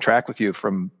 guys can track with you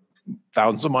from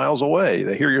thousands of miles away.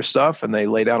 They hear your stuff and they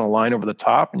lay down a line over the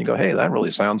top, and you go, hey, that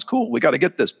really sounds cool. We got to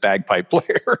get this bagpipe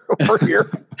player over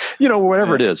here, you know,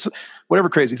 whatever it is, whatever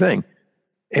crazy thing.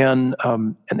 And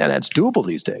that's doable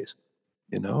these days,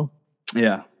 you know?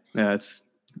 Yeah. Yeah. It's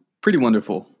pretty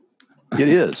wonderful. It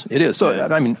is. So,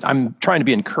 I mean, I'm trying to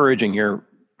be encouraging here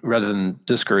rather than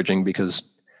discouraging, because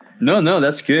no,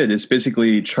 that's good. It's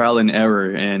basically trial and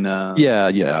error, and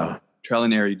trial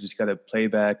and error. You just got to play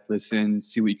back, listen,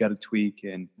 see what you got to tweak,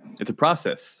 and it's a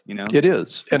process. You know, it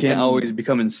is. You can't always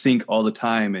become in sync all the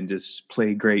time and just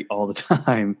play great all the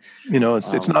time. You know,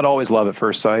 it's not always love at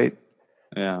first sight.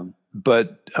 Yeah,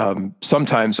 but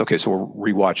sometimes. Okay, so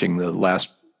we're rewatching the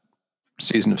last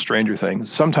season of Stranger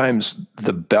Things. Sometimes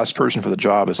the best person for the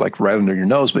job is like right under your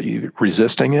nose, but you're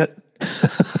resisting it.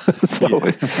 So,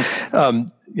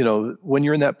 you know, when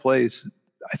you're in that place,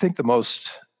 I think the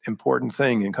most important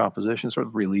thing in composition is sort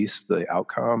of release the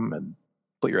outcome and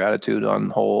put your attitude on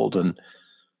hold and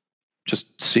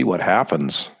just see what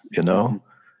happens, you know?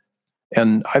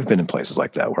 And I've been in places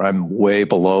like that where I'm way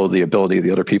below the ability of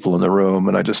the other people in the room.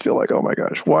 And I just feel like, oh my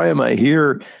gosh, why am I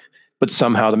here? But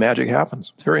somehow the magic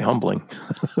happens. It's very humbling.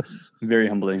 Very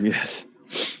humbling, yes.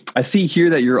 I see here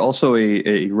that you're also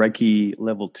a Reiki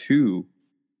level 2.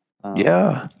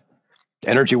 Yeah.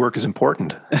 Energy work is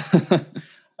important.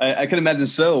 I can imagine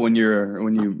so when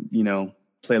you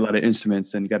play a lot of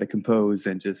instruments and got to compose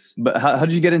and just. But how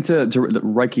did you get into the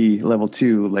Reiki level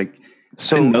 2? Like,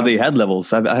 so, I didn't know they had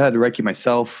levels. I had Reiki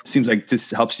myself. Seems like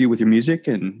this helps you with your music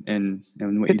and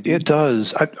what you do. It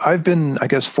does. I've been, I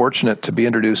guess, fortunate to be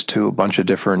introduced to a bunch of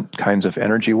different kinds of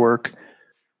energy work,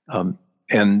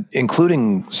 and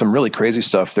including some really crazy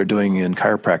stuff they're doing in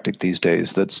chiropractic these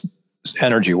days. That's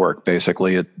energy work,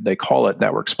 basically. They call it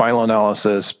network spinal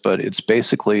analysis, but it's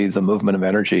basically the movement of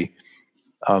energy.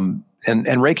 And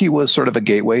Reiki was sort of a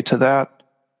gateway to that.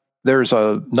 There's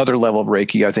another level of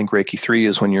Reiki. I think Reiki 3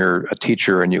 is when you're a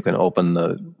teacher and you can open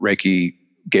the Reiki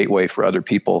gateway for other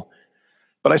people.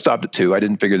 But I stopped at 2. I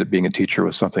didn't figure that being a teacher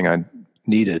was something I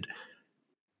needed.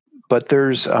 But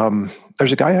there's a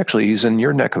guy, actually, he's in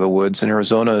your neck of the woods in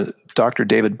Arizona. Dr.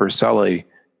 David Berceli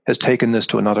has taken this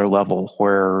to another level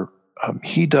where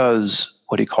he does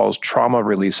what he calls trauma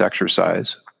release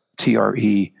exercise,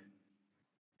 TRE.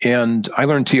 And I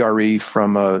learned TRE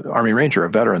from an Army Ranger, a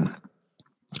veteran.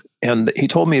 And he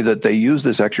told me that they use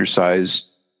this exercise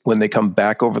when they come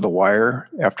back over the wire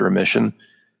after a mission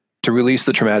to release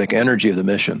the traumatic energy of the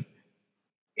mission.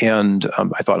 And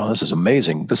I thought, oh, this is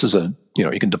amazing. This is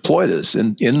you can deploy this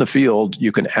in the field.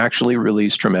 You can actually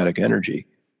release traumatic energy.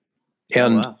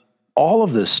 And all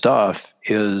of this stuff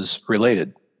is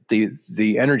related.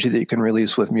 The energy that you can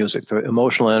release with music, the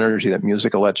emotional energy that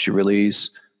music lets you release,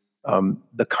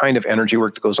 The kind of energy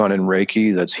work that goes on in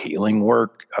Reiki, that's healing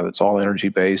work, that's all energy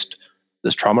based.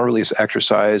 This trauma release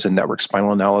exercise and network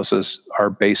spinal analysis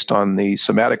are based on the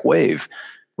somatic wave,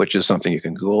 which is something you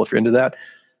can Google if you're into that.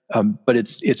 But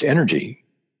it's energy,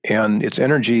 and it's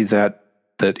energy that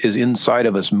is inside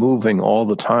of us, moving all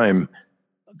the time.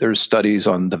 There's studies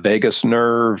on the vagus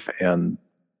nerve, and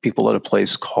people at a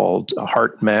place called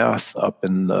HeartMath up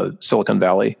in the Silicon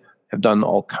Valley have done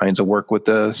all kinds of work with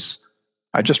this.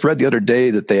 I just read the other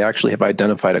day that they actually have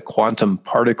identified a quantum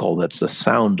particle that's a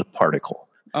sound particle.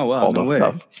 Oh, wow. Called a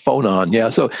phonon. Yeah.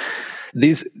 So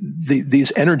these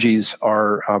energies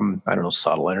are, I don't know,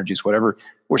 subtle energies, whatever.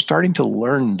 We're starting to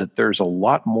learn that there's a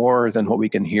lot more than what we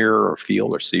can hear or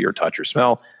feel or see or touch or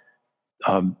smell.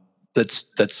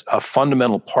 That's a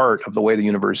fundamental part of the way the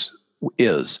universe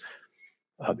is.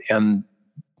 And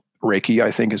Reiki,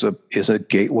 I think, is a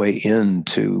gateway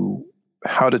into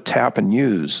how to tap and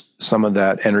use some of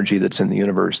that energy that's in the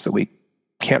universe that we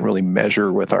can't really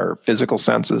measure with our physical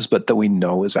senses, but that we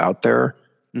know is out there.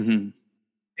 Mm-hmm.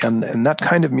 And that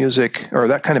kind of music, or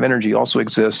that kind of energy, also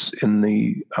exists in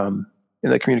the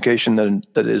communication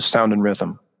that is sound and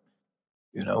rhythm.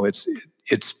 You know, it's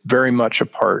very much a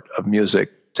part of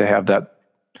music to have that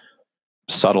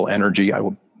subtle energy. I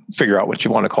will figure out what you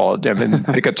want to call it. I mean,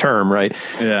 pick a term, right?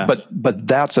 Yeah. But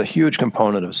that's a huge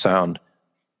component of sound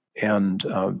and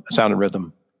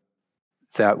rhythm.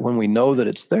 That when we know that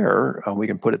it's there, we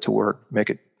can put it to work, make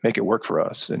it work for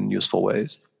us in useful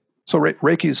ways. So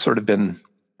Reiki's sort of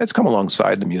it's come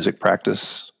alongside the music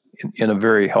practice in a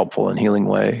very helpful and healing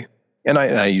way. And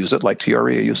I use it like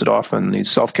TRE. I use it often.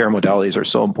 These self-care modalities are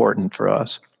so important for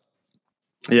us.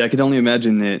 Yeah, I can only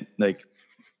imagine it like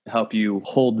help you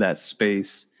hold that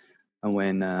space.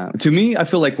 When to me, I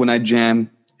feel like when I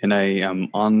jam and I am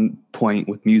on point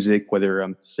with music, whether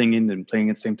I'm singing and playing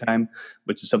at the same time,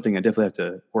 which is something I definitely have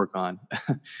to work on.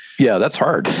 Yeah, that's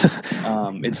hard.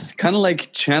 It's kind of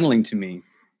like channeling to me.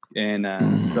 And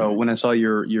so when I saw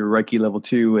your Reiki level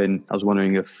 2, and I was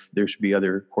wondering if there should be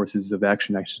other courses of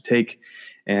action I should take.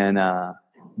 And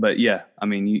but yeah, I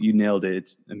mean, you nailed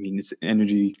it. It's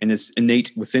energy and it's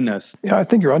innate within us. Yeah, I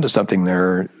think you're onto something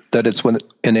there, that it's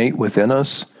innate within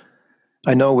us.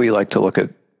 I know we like to look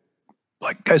at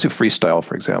like guys who freestyle,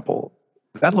 for example.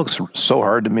 That looks so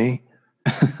hard to me,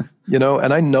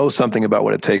 and I know something about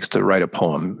what it takes to write a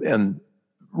poem. And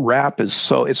rap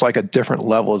it's like a different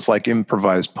level. It's like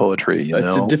improvised poetry,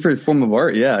 It's a different form of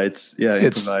art. Yeah, it's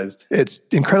improvised. It's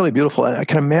incredibly beautiful. And I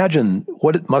can imagine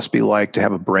what it must be like to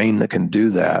have a brain that can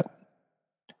do that.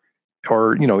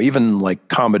 Or, even like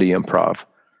comedy improv.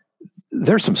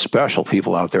 There's some special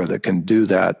people out there that can do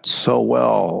that so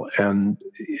well. And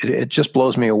it just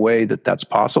blows me away that that's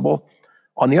possible.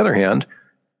 On the other hand,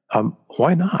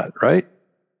 why not, right?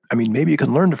 I mean, maybe you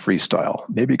can learn to freestyle.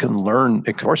 Maybe you can learn,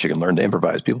 of course you can learn to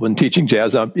improvise. People have been teaching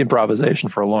jazz improvisation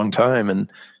for a long time. And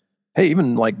hey,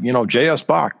 even like, J.S.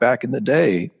 Bach back in the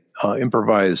day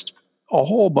improvised a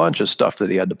whole bunch of stuff that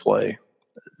he had to play.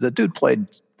 The dude played,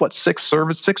 6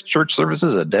 church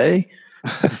services a day?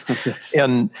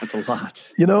 And that's a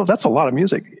lot. That's a lot of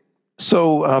music.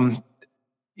 So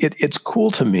it's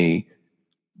cool to me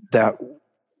that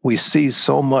we see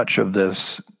so much of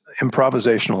this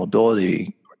improvisational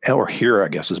ability, or hear, I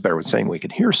guess is better than saying we can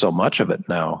hear so much of it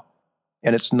now.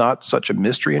 And it's not such a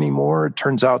mystery anymore. It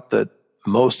turns out that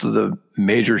most of the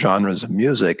major genres of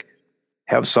music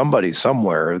have somebody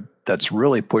somewhere that's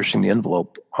really pushing the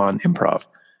envelope on improv.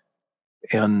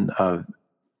 And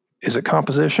is it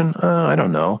composition? I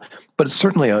don't know. But it's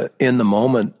certainly in the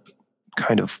moment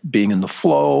kind of being in the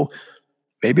flow.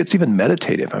 Maybe it's even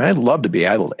meditative. I mean, I'd love to be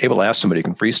able to ask somebody who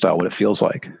can freestyle what it feels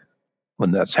like when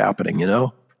that's happening,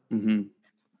 Mm-hmm.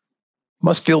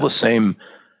 Must feel the same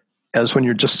as when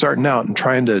you're just starting out and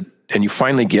and you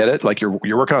finally get it, like you're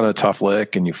working on a tough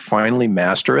lick and you finally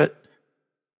master it.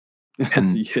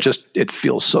 And yeah. It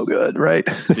feels so good, right?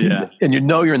 Yeah. And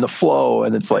you're in the flow,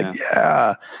 and it's like,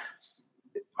 yeah.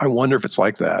 I wonder if it's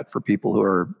like that for people who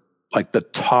are like the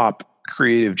top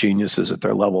creative geniuses at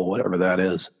their level, whatever that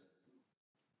is.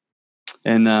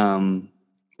 And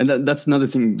that's another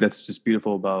thing that's just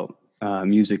beautiful about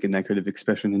music and that creative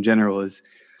expression in general is,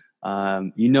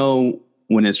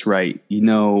 when it's right,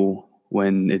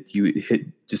 when you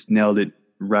just nailed it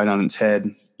right on its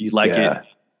head, you like it.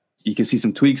 You can see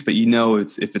some tweaks, but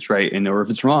if it's right or if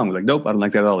it's wrong, like, nope, I don't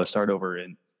like that at all. Let's start over.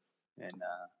 And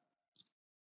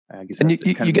I guess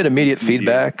you get immediate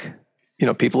feedback.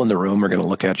 People in the room are going to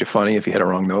look at you funny if you hit a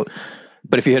wrong note.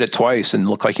 But if you hit it twice and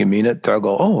look like you mean it, they'll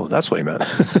go, oh, that's what he meant.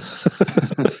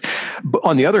 But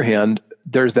on the other hand,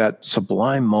 there's that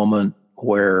sublime moment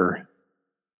where,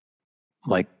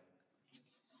 like,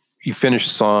 you finish a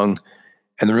song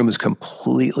and the room is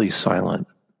completely silent.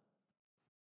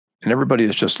 And everybody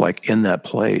is just like in that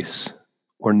place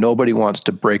where nobody wants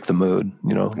to break the mood,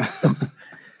 you know.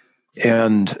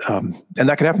 And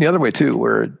that can happen the other way too,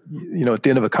 where, you know, at the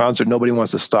end of a concert, nobody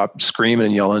wants to stop screaming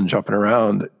and yelling and jumping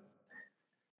around.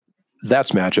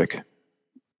 That's magic.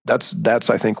 That's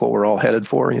I think what we're all headed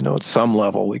for. You know, at some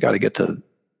level, we got to get to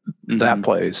that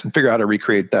place and figure out how to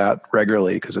recreate that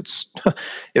regularly, because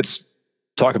it's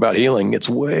talk about healing. It's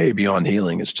way beyond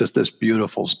healing. It's just this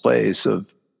beautiful space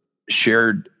of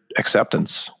shared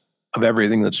acceptance of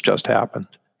everything that's just happened.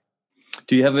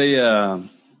 Do you have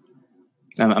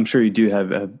I'm sure you do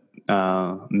have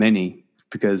many,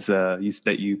 because you said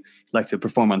that you like to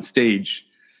perform on stage,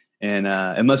 and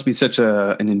it must be such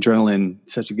an adrenaline,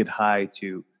 such a good high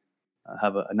to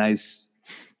have a nice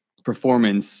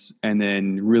performance, and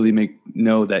then really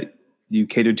know that you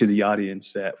catered to the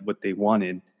audience at what they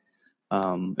wanted.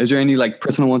 Is there any like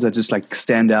personal ones that just like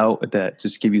stand out, that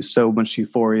just give you so much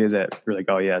euphoria that you're like,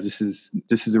 oh yeah, this is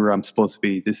where I'm supposed to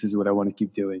be. This is what I want to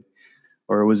keep doing.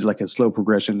 Or was it like a slow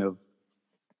progression of?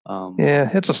 Yeah,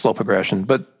 it's a slow progression,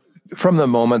 but from the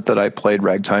moment that I played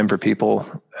ragtime for people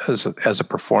as a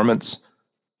performance,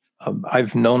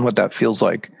 I've known what that feels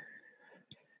like.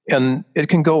 And it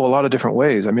can go a lot of different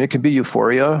ways. I mean, it can be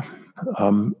euphoria.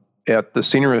 At the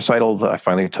senior recital that I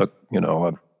finally took, you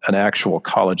know, an actual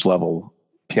college level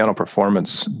piano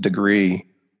performance degree,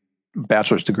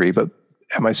 bachelor's degree, but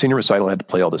at my senior recital, I had to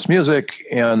play all this music,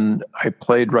 and I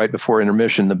played right before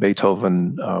intermission the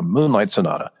Beethoven Moonlight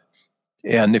Sonata.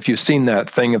 And if you've seen that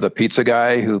thing of the pizza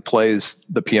guy who plays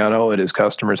the piano at his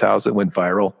customer's house that went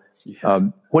viral,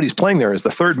 what he's playing there is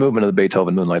the third movement of the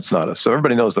Beethoven Moonlight Sonata. So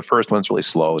everybody knows the first one's really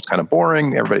slow. It's kind of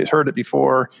boring. Everybody's heard it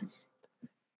before.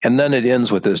 And then it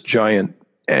ends with this giant,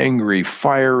 angry,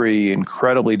 fiery,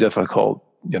 incredibly difficult,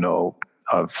 you know,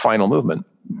 final movement.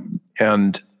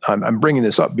 And I'm bringing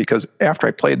this up because after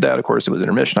I played that, of course, it was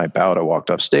intermission. I bowed, I walked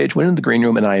off stage, went into the green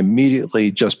room, and I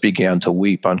immediately just began to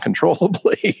weep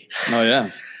uncontrollably. Oh,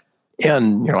 yeah.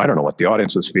 And, you know, I don't know what the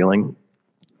audience was feeling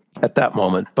at that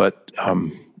moment, but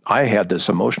I had this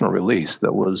emotional release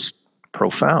that was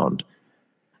profound.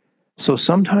 So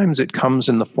sometimes it comes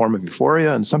in the form of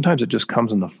euphoria, and sometimes it just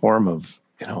comes in the form of,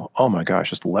 you know, oh my gosh,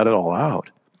 just let it all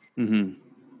out. Mm-hmm.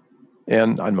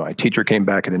 And my teacher came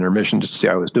back at intermission just to see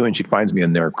how I was doing. She finds me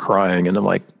in there crying, and I'm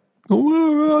like,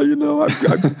 oh, you know, I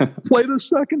played the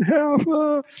second half.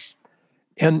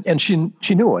 And she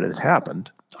knew what had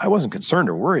happened. I wasn't concerned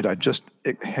or worried.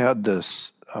 It had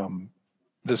this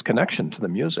connection to the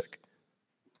music.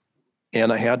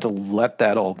 And I had to let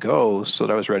that all go so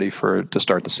that I was ready to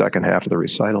start the second half of the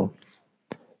recital.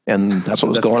 And that's what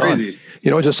was going on.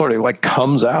 You know, it just sort of like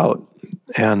comes out.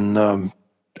 And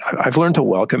I've learned to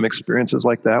welcome experiences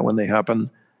like that when they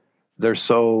happen. They're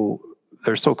so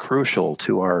crucial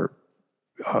to our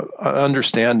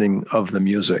understanding of the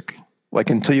music. Like,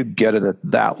 until you get it at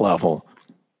that level,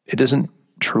 it isn't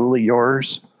truly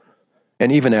yours.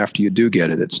 And even after you do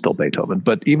get it, it's still Beethoven.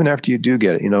 But even after you do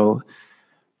get it, you know,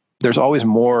 there's always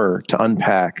more to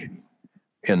unpack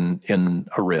in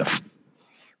a riff,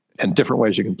 and different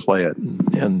ways you can play it,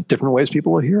 and different ways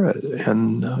people will hear it.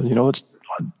 And, you know, it's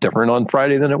different on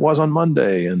Friday than it was on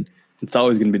Monday. And it's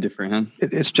always going to be different, huh?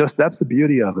 It's just, that's the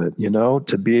beauty of it, you know,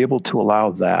 to be able to allow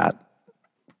that,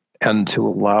 and to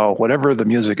allow whatever the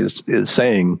music is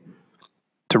saying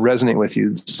to resonate with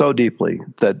you so deeply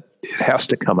that it has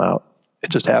to come out.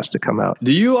 It just has to come out.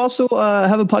 Do you also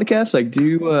have a podcast? Like, do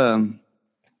you...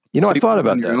 You know, I thought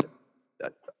about that.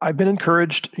 I've been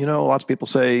encouraged. You know, lots of people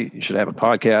say you should have a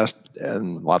podcast,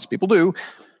 and lots of people do.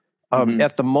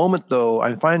 At the moment, though,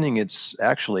 I'm finding it's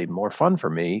actually more fun for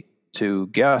me to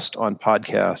guest on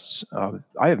podcasts.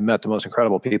 I have met the most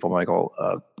incredible people, Michael,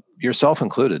 yourself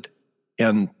included,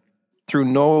 and through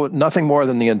nothing more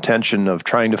than the intention of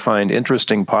trying to find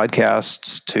interesting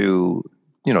podcasts to,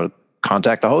 you know,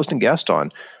 contact the host and guest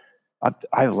on.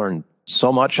 I've learned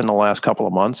so much in the last couple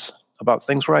of months about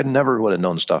things where I never would have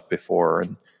known stuff before,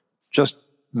 and just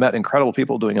met incredible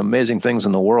people doing amazing things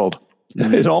in the world.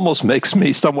 Mm-hmm. It almost makes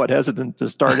me somewhat hesitant to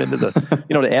start into the,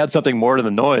 you know, to add something more to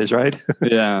the noise, right?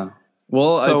 Yeah.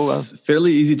 Well, so, it's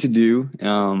fairly easy to do.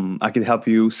 I could help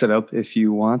you set up if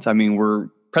you want. I mean, we're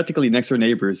practically next door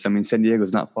neighbors. I mean, San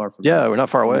Diego's not far from we're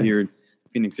not far away. Here in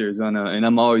Phoenix, Arizona, and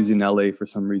I'm always in LA for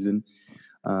some reason.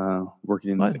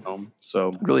 Working in the film.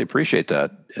 So I really appreciate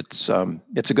that. It's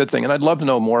a good thing. And I'd love to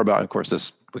know more about, of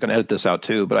course, we can edit this out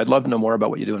too, but I'd love to know more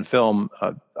about what you do in film.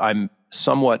 I'm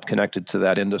somewhat connected to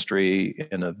that industry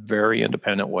in a very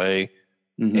independent way.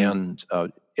 Mm-hmm. And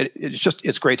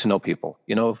it's great to know people.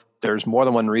 You know, there's more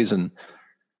than one reason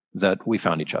that we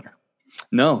found each other.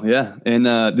 No, yeah. And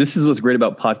this is what's great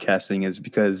about podcasting is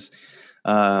because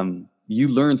you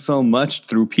learn so much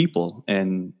through people.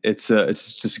 And it's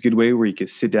just a good way where you can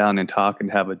sit down and talk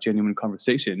and have a genuine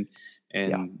conversation.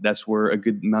 And that's where a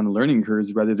good amount of learning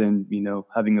occurs rather than,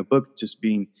 having a book just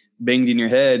being banged in your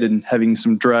head and having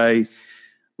some dry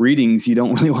readings you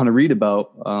don't really want to read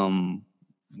about.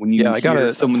 When you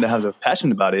hear someone that has a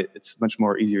passion about it, it's much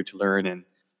more easier to learn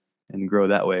and grow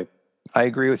that way. I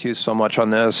agree with you so much on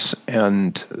this.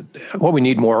 And what we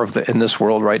need more of in this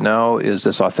world right now is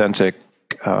this authentic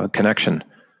connection.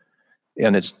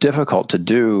 And it's difficult to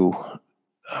do.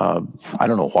 I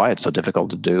don't know why it's so difficult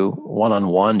to do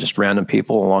one-on-one, just random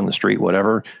people along the street,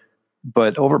 whatever.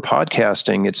 But over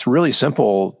podcasting, it's really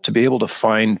simple to be able to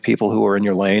find people who are in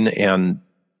your lane and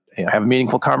have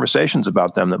meaningful conversations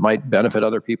about them that might benefit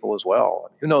other people as well.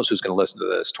 Who knows who's going to listen to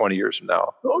this 20 years from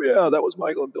now? Oh yeah, that was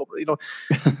Michael and Bill.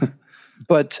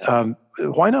 But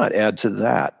why not add to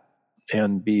that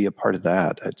and be a part of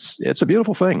that? It's a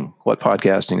beautiful thing what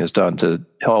podcasting has done to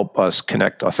help us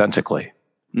connect authentically.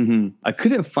 Mm-hmm. I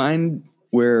couldn't find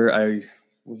where I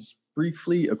was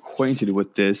briefly acquainted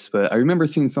with this, but I remember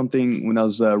seeing something when I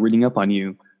was reading up on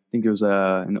you. I think it was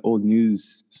an old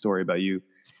news story about you,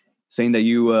 saying that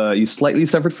you slightly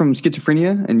suffered from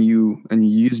schizophrenia and you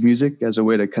use music as a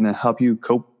way to kind of help you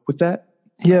cope with that.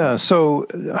 Yeah. So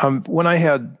when I've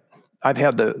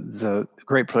had the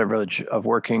great privilege of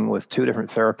working with two different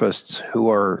therapists who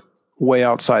are way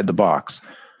outside the box.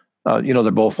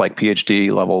 They're both like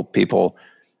PhD level people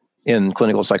in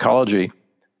clinical psychology,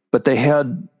 but they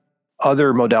had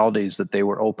other modalities that they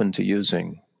were open to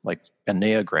using, like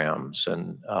enneagrams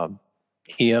and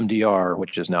EMDR,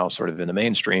 which is now sort of in the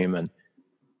mainstream, and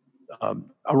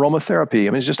aromatherapy.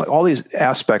 I mean, it's just like all these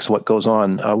aspects of what goes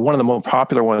on. One of the more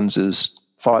popular ones is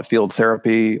thought field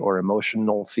therapy or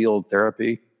emotional field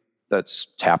therapy. That's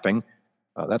tapping.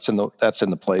 That's in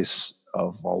the place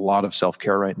of a lot of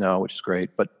self-care right now, which is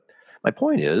great. But my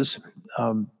point is,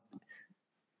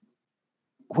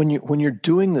 when you're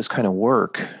doing this kind of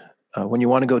work, when you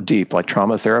want to go deep, like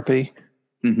trauma therapy,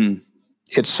 mm-hmm.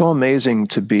 It's so amazing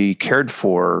to be cared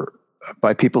for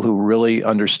by people who really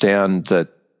understand that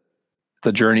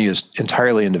the journey is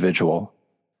entirely individual.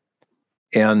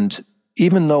 And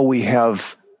even though we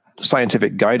have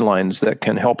scientific guidelines that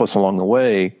can help us along the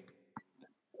way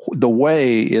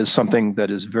is something that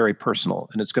is very personal,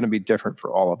 and it's going to be different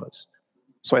for all of us.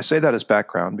 So I say that as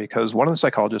background because one of the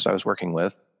psychologists I was working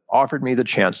with offered me the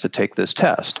chance to take this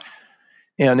test.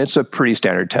 And it's a pretty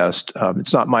standard test.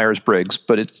 It's not Myers-Briggs,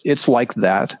 but it's like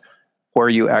that, where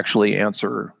you actually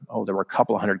answer, there were a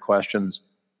couple of hundred questions,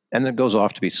 and then it goes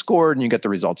off to be scored, and you get the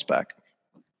results back.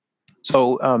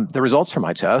 So the results from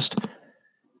my test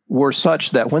were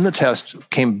such that when the test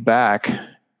came back,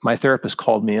 my therapist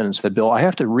called me in and said, Bill, I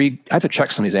have to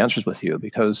check some of these answers with you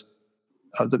because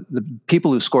the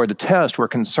people who scored the test were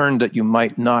concerned that you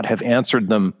might not have answered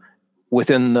them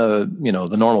within the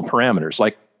normal parameters.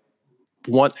 Like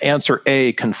one answer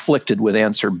A conflicted with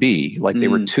answer B, like they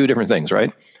were two different things,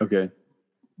 right? Okay.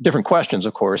 Different questions,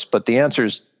 of course, but the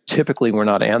answers typically were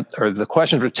not the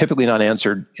questions were typically not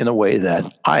answered in a way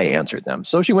that I answered them.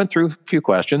 So she went through a few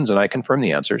questions and I confirmed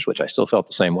the answers, which I still felt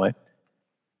the same way.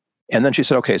 And then she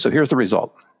said, okay, so here's the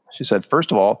result. She said,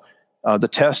 first of all, the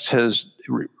test has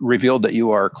revealed that you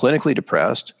are clinically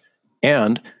depressed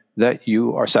and that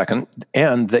you are second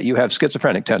and that you have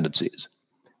schizophrenic tendencies.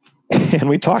 And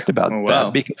we talked about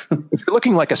that because if you're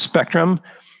looking like a spectrum,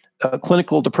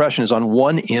 clinical depression is on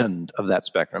one end of that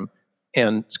spectrum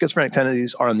and schizophrenic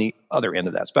tendencies are on the other end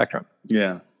of that spectrum.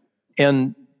 Yeah.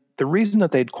 And the reason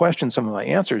that they'd questioned some of my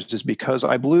answers is because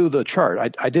I blew the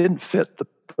chart. I didn't fit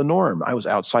the norm. I was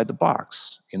outside the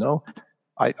box,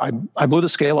 I blew the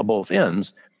scale at both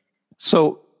ends.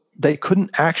 So they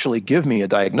couldn't actually give me a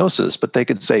diagnosis, but they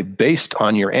could say, based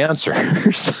on your answers,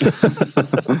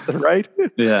 right?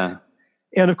 Yeah.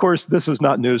 And of course, this was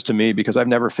not news to me because I've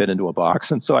never fit into a box.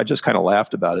 And so I just kind of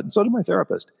laughed about it. And so did my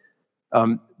therapist.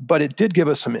 But it did give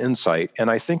us some insight.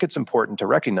 And I think it's important to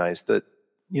recognize that,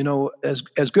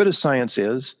 as good as science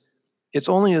is, it's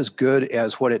only as good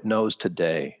as what it knows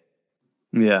today.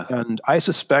 Yeah. And I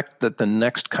suspect that the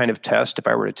next kind of test, if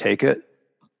I were to take it,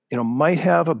 might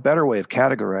have a better way of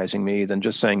categorizing me than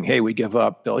just saying, hey, we give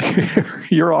up, Bill,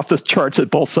 you're off the charts at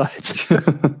both sides.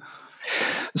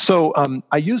 So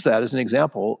I use that as an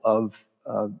example of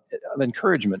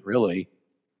encouragement, really.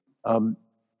 I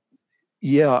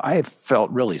have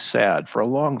felt really sad for a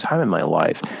long time in my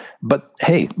life. But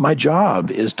hey, my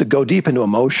job is to go deep into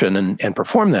emotion and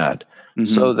perform that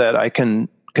so that I can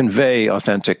convey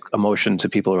authentic emotion to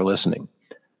people who are listening.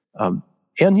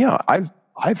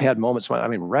 I've had moments when, I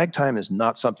mean, ragtime is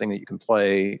not something that you can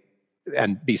play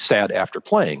and be sad after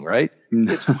playing, right?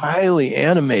 It's highly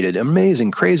animated,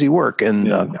 amazing, crazy work.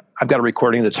 And I've got a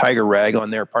recording of the Tiger Rag on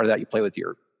there. Part of that you play with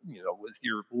your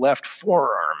left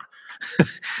forearm,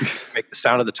 make the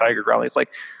sound of the tiger growling. It's like,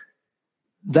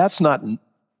 that's not,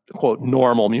 quote,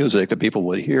 normal music that people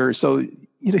would hear. So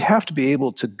you have to be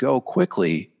able to go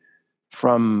quickly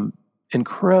from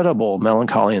incredible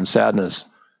melancholy and sadness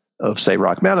of, say,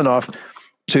 Rachmaninoff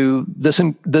to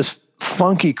this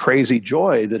funky, crazy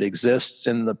joy that exists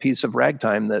in the piece of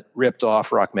ragtime that ripped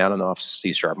off Rachmaninoff's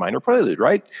C-sharp minor prelude,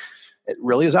 right? It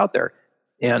really is out there.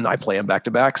 And I play them back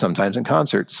to back sometimes in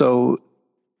concert. So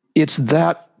it's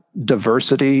that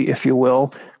diversity, if you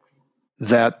will,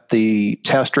 that the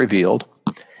test revealed.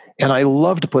 And I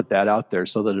love to put that out there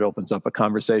so that it opens up a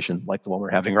conversation like the one we're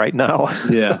having right now.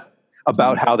 Yeah.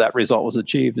 About how that result was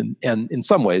achieved and in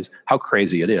some ways, how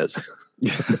crazy it is.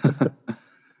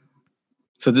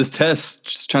 So this test,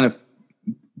 just trying to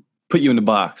put you in a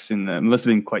box, and it must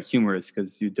have been quite humorous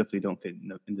because you definitely don't fit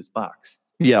in this box.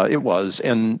 Yeah, it was,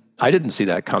 and I didn't see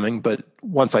that coming. But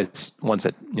once we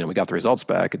got the results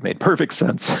back, it made perfect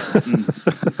sense.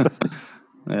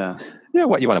 Yeah. Yeah.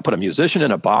 What, you want to put a musician in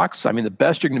a box? I mean, the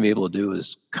best you're going to be able to do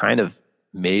is kind of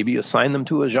maybe assign them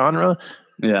to a genre.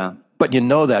 Yeah. But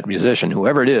that musician,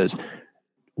 whoever it is,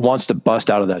 wants to bust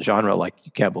out of that genre like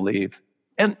you can't believe.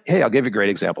 And hey, I'll give you a great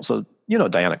example. So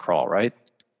Diana Krall, right?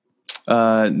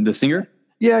 The singer?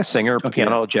 Yeah, singer,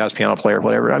 piano, jazz piano player,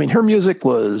 whatever. I mean, her music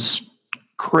was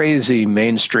crazy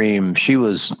mainstream. She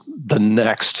was the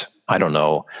next, I don't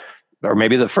know, or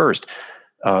maybe the first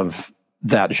of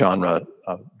that genre.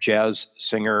 Jazz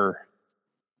singer,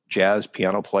 jazz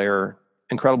piano player,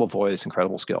 incredible voice,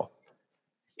 incredible skill.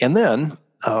 And then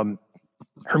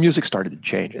her music started to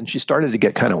change, and she started to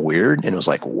get kind of weird, and it was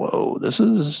like, whoa, this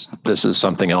is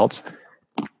something else.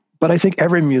 But I think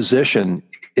every musician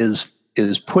is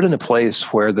put in a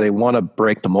place where they want to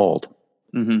break the mold.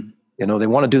 Mm-hmm. They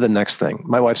want to do the next thing.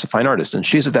 My wife's a fine artist, and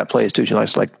she's at that place too. She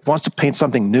wants to paint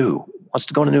something new, wants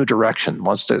to go in a new direction,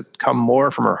 wants to come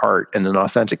more from her heart in an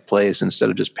authentic place instead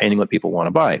of just painting what people want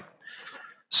to buy.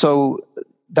 So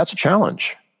that's a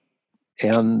challenge.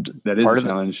 And that is a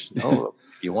challenge.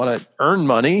 You want to earn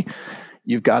money,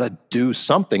 you've got to do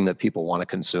something that people want to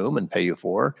consume and pay you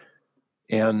for.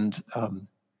 And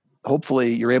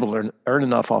hopefully you're able to earn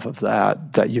enough off of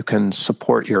that you can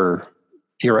support your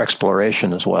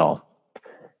exploration as well.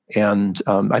 And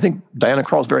I think Diana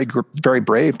Krall is very, very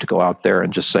brave to go out there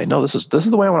and just say, no, this is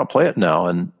the way I want to play it now.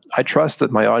 And I trust that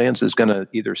my audience is going to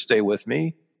either stay with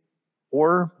me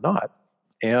or not.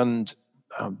 And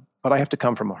but I have to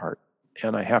come from a heart.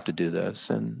 And I have to do this,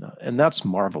 and that's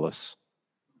marvelous.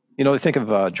 I think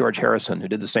of George Harrison, who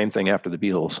did the same thing after the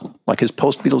Beatles. Like, his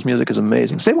post-Beatles music is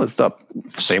amazing. Same with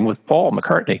Paul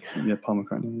McCartney. Yeah, Paul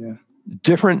McCartney. Yeah,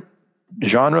 different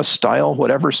genre, style,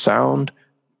 whatever sound,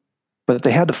 but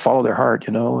they had to follow their heart.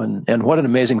 And what an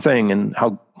amazing thing, and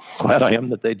how glad I am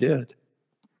that they did.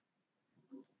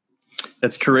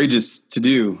 That's courageous to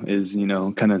do. Is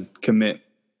kind of commit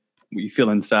what you feel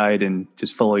inside and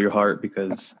just follow your heart,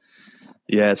 because.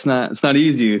 Yeah, it's not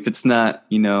easy if it's not,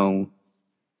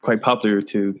 quite popular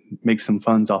to make some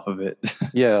funds off of it.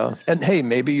 Yeah. And hey,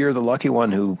 maybe you're the lucky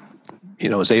one who,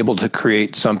 is able to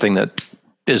create something that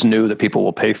is new that people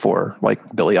will pay for, like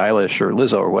Billie Eilish or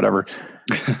Lizzo or whatever.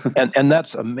 and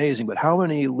that's amazing. But how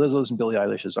many Lizzos and Billie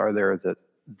Eilishes are there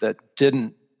that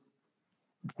didn't,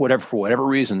 for whatever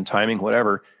reason, timing,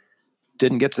 whatever,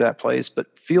 didn't get to that place,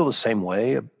 but feel the same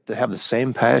way, that have the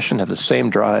same passion, have the same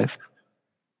drive.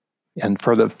 And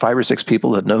for the 5 or 6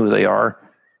 people that know who they are,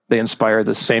 they inspire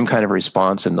the same kind of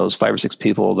response in those 5 or 6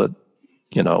 people that,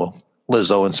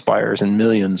 Lizzo inspires in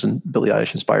millions and Billie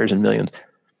Eilish inspires in millions.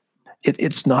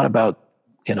 It's not about,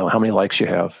 how many likes you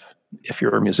have. If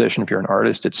you're a musician, if you're an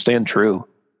artist, it's staying true.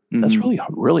 Mm-hmm. That's really,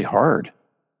 really hard.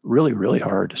 Really, really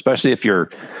hard, especially if your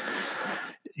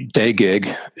day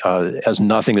gig has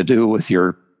nothing to do with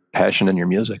your passion and your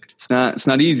music. It's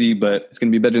not easy, but it's going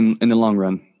to be better in the long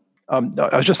run. I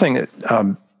was just saying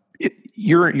that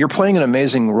you're playing an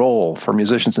amazing role for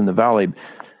musicians in the Valley.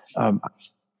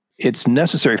 It's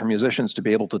necessary for musicians to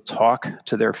be able to talk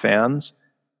to their fans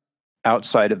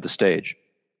outside of the stage.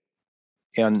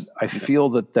 And I feel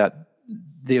that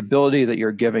the ability that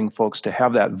you're giving folks to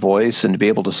have that voice and to be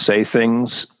able to say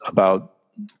things about,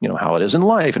 how it is in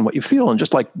life and what you feel, and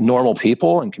just like normal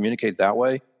people, and communicate that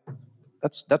way.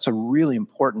 That's a really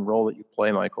important role that you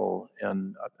play, Michael,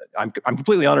 and I'm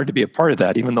completely honored to be a part of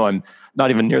that, even though I'm not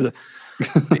even near the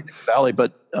Valley.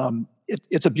 But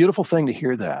it's a beautiful thing to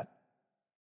hear that,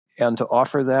 and to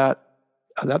offer that,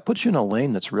 that puts you in a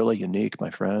lane that's really unique, my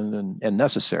friend, and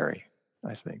necessary,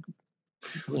 I think.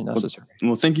 Really necessary.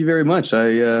 Well, thank you very much.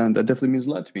 That definitely means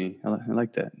a lot to me. I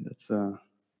like that. That's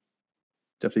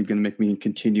definitely going to make me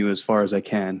continue as far as I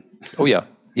can. Oh yeah,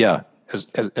 yeah.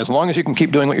 As long as you can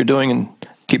keep doing what you're doing and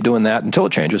keep doing that until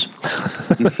it changes,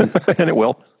 and it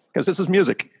will, because this is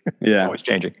music. Yeah, it's always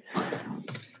changing.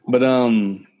 But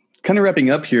kind of wrapping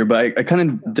up here. But I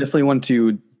kind of definitely want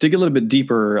to dig a little bit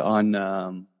deeper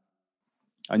on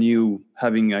you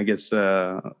having, I guess,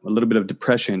 a little bit of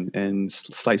depression and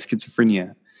slight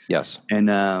schizophrenia. Yes,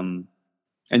 and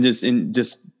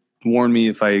just warn me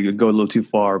if I go a little too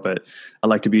far. But I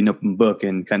like to be an open book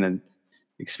and kind of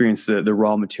experience the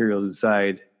raw materials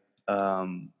inside.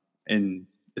 And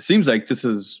it seems like this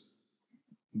is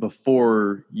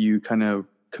before you kind of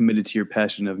committed to your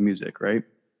passion of music, right?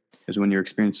 Is when you're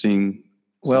experiencing.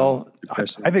 Well,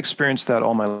 I've experienced that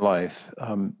all my life.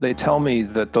 They tell me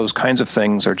that those kinds of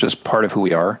things are just part of who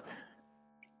we are.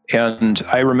 And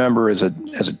I remember as a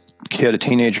kid, a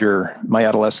teenager, my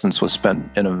adolescence was spent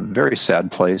in a very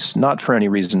sad place, not for any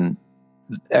reason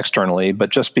externally, but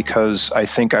just because I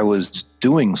think I was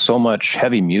doing so much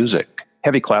heavy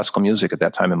classical music at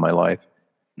that time in my life.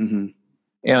 Mm-hmm.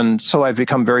 And so I've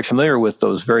become very familiar with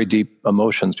those very deep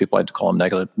emotions. People like to call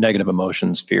them negative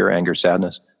emotions: fear, anger,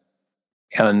 sadness.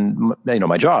 And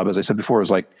my job, as I said before, was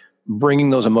like bringing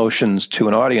those emotions to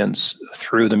an audience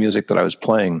through the music that I was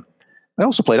playing. I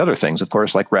also played other things, of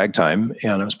course, like ragtime,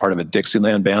 and I was part of a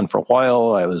Dixieland band for a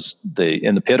while. I was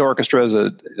in the pit orchestra as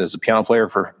a piano player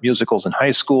for musicals in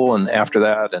high school and after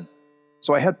that. And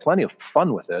so I had plenty of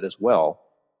fun with it as well.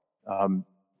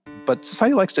 But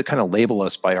society likes to kind of label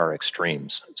us by our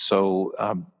extremes. So,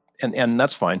 and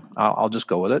that's fine. I'll just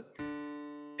go with it.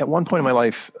 At one point in my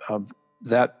life,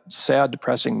 that sad,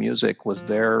 depressing music was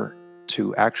there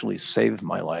to actually save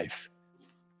my life.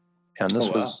 And this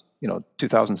was,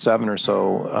 2007 or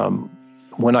so,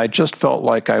 when I just felt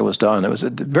like I was done. It was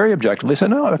very objectively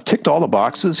said, no, I've ticked all the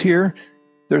boxes here.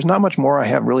 There's not much more I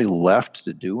have really left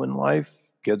to do in life.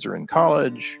 Kids are in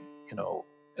college,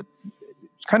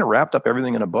 it's kind of wrapped up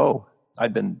everything in a bow.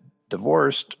 I'd been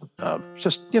divorced.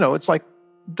 It's like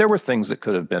there were things that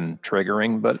could have been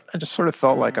triggering, but I just sort of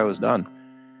felt like I was done.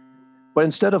 But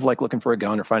instead of like looking for a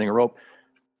gun or finding a rope,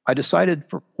 I decided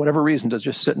for whatever reason to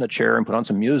just sit in a chair and put on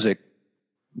some music,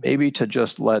 maybe to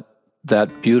just let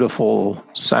that beautiful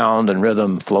sound and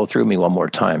rhythm flow through me one more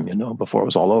time, before it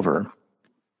was all over.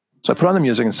 So I put on the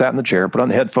music and sat in the chair, put on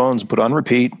the headphones, put on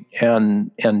repeat,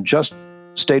 and just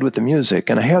stayed with the music.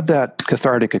 And I had that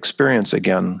cathartic experience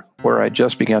again where I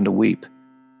just began to weep.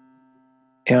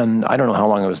 And I don't know how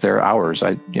long I was there, hours.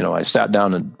 I sat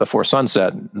down before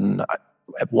sunset, and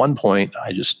at one point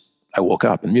I woke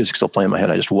up, and music's still playing in my head.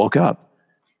 I just woke up.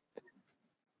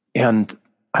 And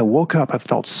I woke up, I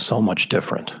felt so much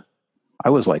different. I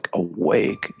was like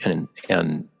awake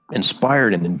and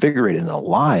inspired and invigorated and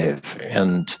alive.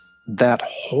 And that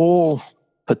whole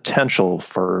potential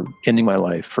for ending my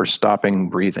life, for stopping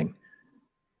breathing,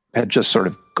 had just sort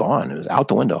of gone. It was out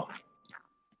the window.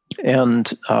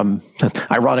 And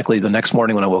ironically, the next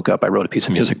morning when I woke up, I wrote a piece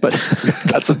of music, but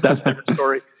that's a different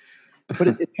story. But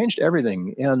it changed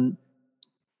everything. And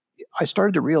I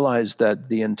started to realize that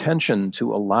the intention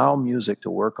to allow music to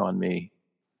work on me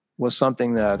was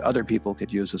something that other people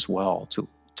could use as well, to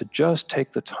just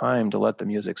take the time to let the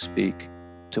music speak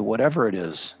to whatever it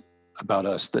is about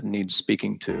us that needs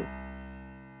speaking to.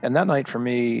 And that night for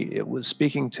me, it was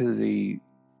speaking to the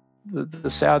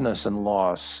sadness and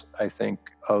loss, I think,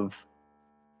 of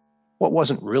what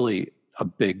wasn't really a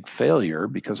big failure,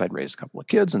 because I'd raised a couple of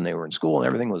kids and they were in school and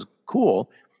everything was cool.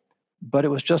 But it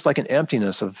was just like an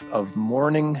emptiness of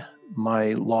mourning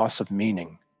my loss of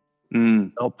meaning,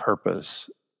 no purpose,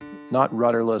 not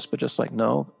rudderless, but just like,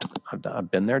 no, I've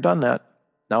been there, done that.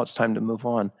 Now it's time to move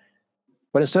on.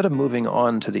 But instead of moving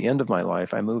on to the end of my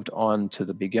life, I moved on to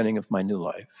the beginning of my new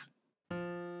life.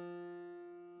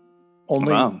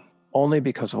 Only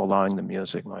because of allowing the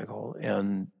music, Michael.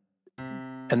 And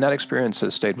that experience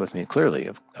has stayed with me. Clearly,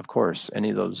 of course,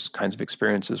 any of those kinds of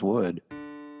experiences would.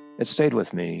 It stayed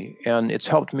with me, and it's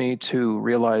helped me to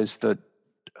realize that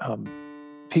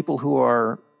people who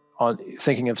are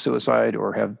thinking of suicide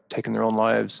or have taken their own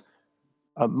lives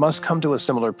must come to a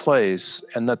similar place,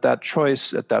 and that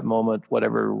choice at that moment,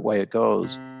 whatever way it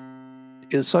goes,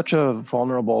 is such a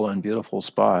vulnerable and beautiful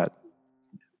spot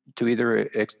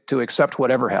to accept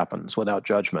whatever happens without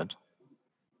judgment,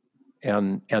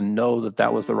 and know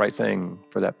that was the right thing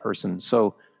for that person.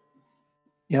 So.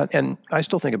 Yeah, and I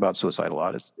still think about suicide a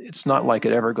lot. It's not like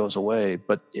it ever goes away,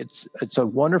 but it's a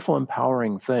wonderful,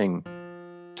 empowering thing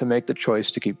to make the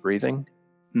choice to keep breathing.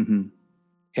 Mm-hmm.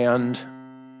 And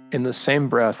in the same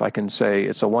breath, I can say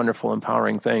it's a wonderful,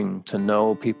 empowering thing to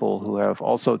know people who have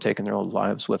also taken their own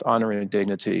lives with honor and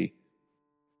dignity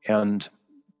and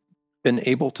been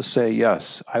able to say,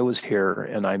 yes, I was here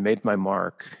and I made my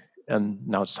mark and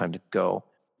now it's time to go.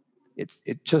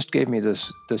 It just gave me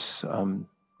this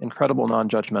incredible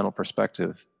non-judgmental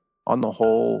perspective on the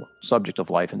whole subject of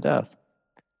life and death.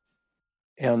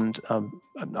 And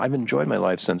I've enjoyed my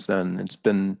life since then. It's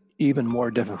been even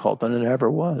more difficult than it ever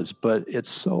was, but it's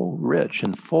so rich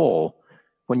and full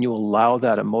when you allow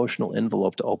that emotional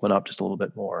envelope to open up just a little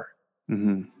bit more.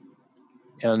 Mm-hmm.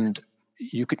 And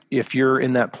you could, if you're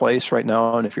in that place right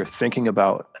now, and if you're thinking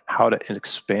about how to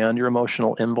expand your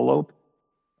emotional envelope,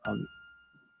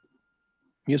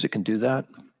 music can do that,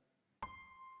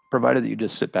 provided that you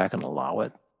just sit back and allow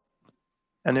it.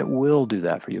 And it will do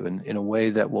that for you in a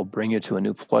way that will bring you to a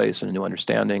new place and a new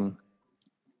understanding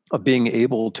of being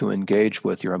able to engage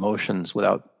with your emotions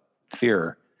without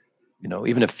fear. You know,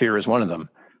 even if fear is one of them,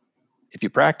 if you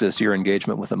practice your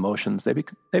engagement with emotions,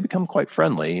 they become quite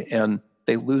friendly, and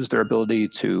they lose their ability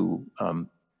to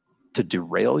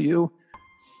derail you,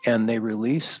 and they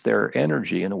release their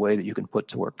energy in a way that you can put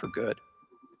to work for good.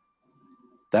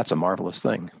 That's a marvelous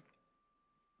thing.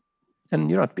 And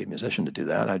you don't have to be a musician to do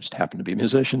that. I just happen to be a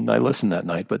musician and I listened that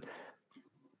night. But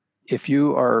if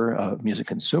you are a music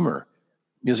consumer,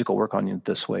 music will work on you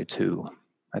this way too.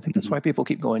 I think that's why people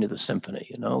keep going to the symphony.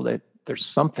 You know, there's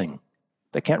something.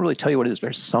 They can't really tell you what it is.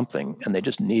 There's something, and they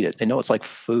just need it. They know it's like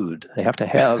food. They have to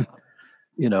have,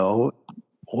 you know,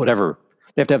 whatever.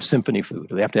 They have to have symphony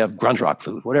food, or they have to have grunge rock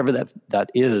food, whatever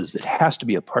that is. It has to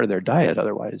be a part of their diet.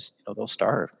 Otherwise, you know, they'll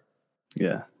starve.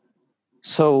 Yeah.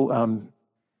 So,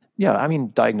 yeah, I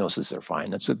mean, diagnoses are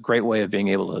fine. That's a great way of being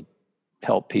able to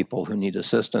help people who need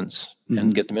assistance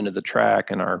and get them into the track.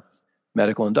 And our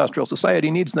medical industrial society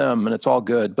needs them, and it's all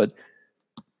good. But,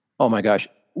 oh my gosh,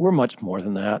 we're much more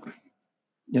than that.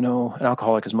 You know, an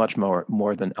alcoholic is much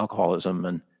more than alcoholism,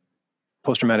 and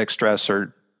post-traumatic stress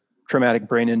or traumatic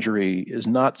brain injury is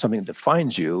not something that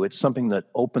defines you. It's something that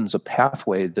opens a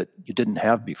pathway that you didn't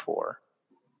have before.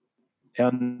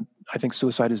 And I think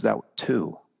suicide is that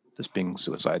too. This being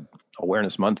Suicide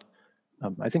Awareness Month,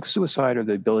 I think suicide, or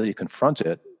the ability to confront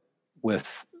it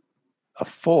with a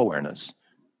full awareness,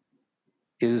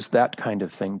 is that kind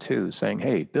of thing too. Saying,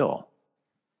 hey, Bill,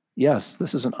 yes,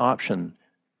 this is an option,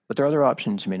 but there are other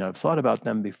options. You may not have thought about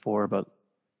them before, but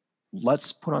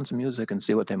let's put on some music and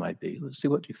see what they might be. Let's see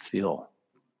what you feel.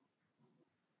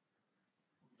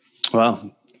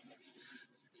 Wow.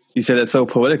 You said that so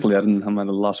poetically. I'm at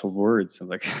a loss of words. I'm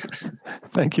like,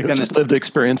 thank you. Just lived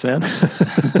experience, man.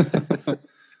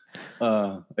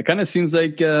 It kind of seems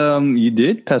like you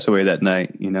did pass away that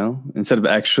night, you know, instead of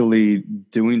actually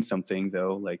doing something,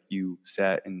 though. Like, you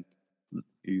sat and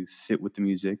you sit with the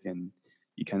music and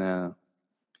you kind of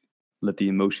let the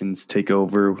emotions take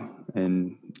over.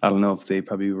 And I don't know if they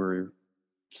probably were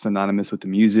synonymous with the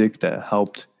music that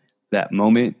helped that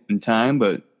moment in time,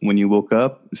 but when you woke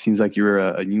up, it seems like you were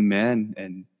a new man,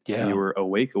 and you were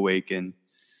awake, and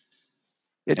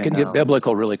it can get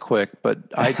biblical really quick. But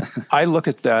I look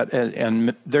at that,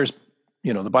 and there's,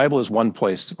 you know, the Bible is one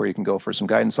place where you can go for some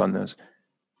guidance on this,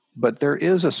 but there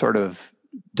is a sort of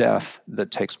death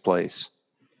that takes place.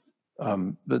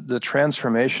 The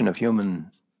transformation of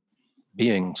human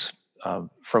beings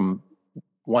from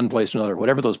one place to another,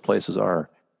 whatever those places are,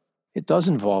 it does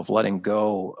involve letting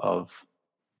go of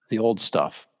the old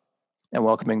stuff and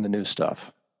welcoming the new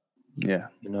stuff. Yeah.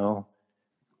 You know,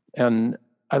 and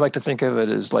I like to think of it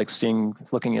as like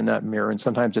looking in that mirror, and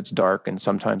sometimes it's dark and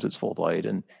sometimes it's full of light.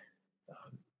 And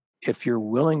if you're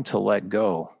willing to let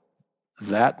go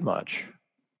that much,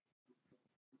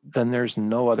 then there's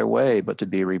no other way but to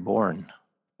be reborn.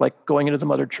 Like going into the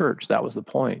mother church, that was the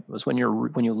point. It was when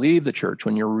you leave the church,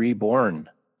 when you're reborn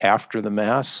after the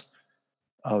Mass,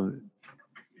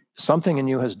 something in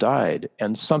you has died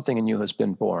and something in you has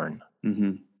been born.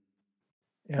 Mm-hmm.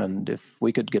 And if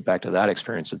we could get back to that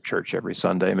experience of church every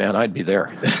Sunday, man, I'd be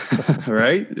there.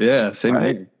 Right? Yeah, same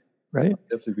here. Right?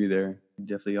 I'll definitely be there.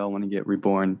 Definitely all want to get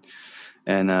reborn.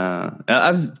 And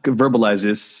I've verbalized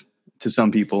this to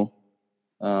some people.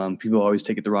 People always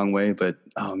take it the wrong way, but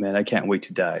oh man, I can't wait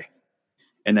to die.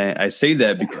 And I say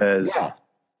that because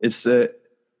it's to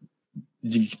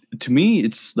me,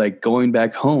 it's like going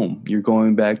back home. You're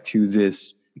going back to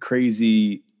this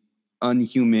crazy,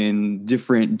 unhuman,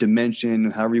 different dimension,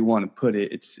 however you want to put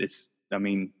it. It's I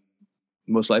mean,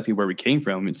 most likely where we came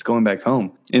from. It's going back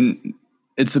home. And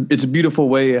it's a beautiful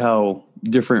way how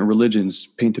different religions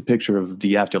paint a picture of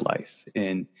the afterlife.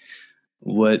 And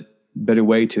what better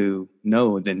way to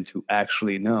know than to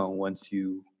actually know once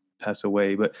you pass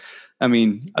away. But I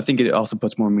mean, I think it also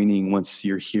puts more meaning once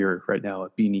you're here right now,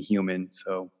 being a human.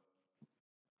 So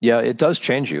Yeah, it does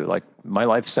change you. Like my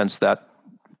life since that,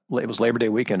 it was Labor Day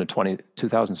weekend of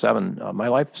 2007. My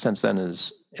life since then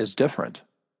is different,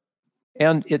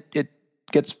 and it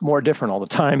gets more different all the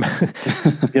time.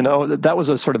 That was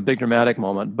a sort of big dramatic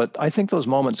moment. But I think those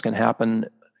moments can happen,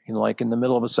 like in the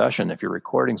middle of a session. If you're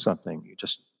recording something,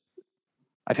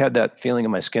 I've had that feeling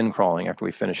in my skin crawling after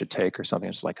we finish a take or something.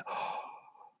 It's like, oh,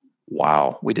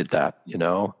 wow, we did that,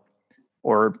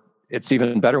 Or it's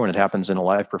even better when it happens in a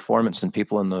live performance and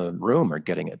people in the room are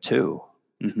getting it too.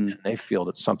 mm-hmm. And they feel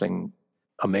that something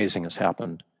amazing has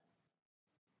happened.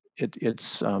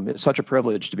 It's such a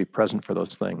privilege to be present for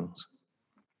those things.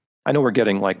 I know we're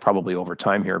getting probably over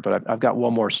time here, but I've got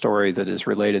one more story that is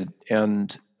related,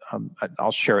 and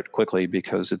I'll share it quickly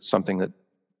because it's something that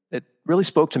it really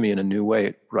spoke to me in a new way.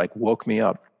 It woke me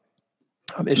up.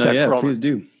 Please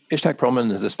do. Ishtak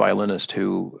Perlman is this violinist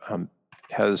who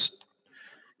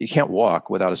he can't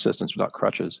walk without assistance, without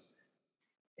crutches,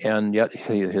 and yet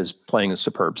his playing is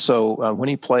superb. So when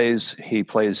he plays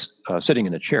sitting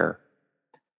in a chair.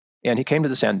 And he came to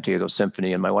the San Diego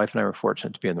Symphony, and my wife and I were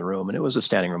fortunate to be in the room, and it was a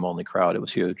standing room only crowd. It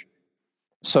was huge.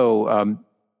 So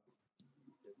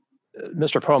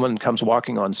Mr. Perlman comes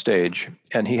walking on stage,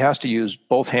 and he has to use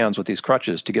both hands with these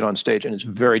crutches to get on stage, and it's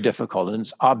very difficult. And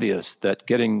it's obvious that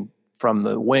getting from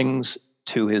the wings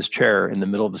to his chair in the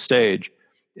middle of the stage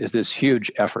is this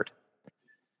huge effort.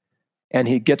 And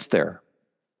he gets there,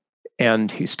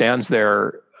 and he stands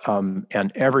there,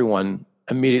 and everyone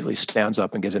immediately stands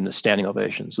up and gives him a standing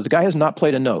ovation. So the guy has not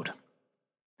played a note,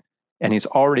 and he's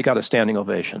already got a standing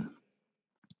ovation.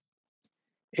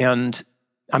 And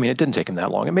I mean, it didn't take him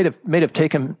that long. It may have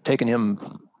taken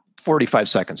him 45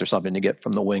 seconds or something to get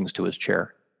from the wings to his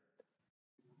chair.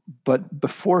 But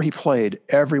before he played,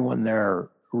 everyone there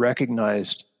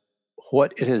recognized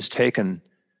what it has taken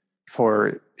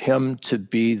for him to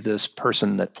be this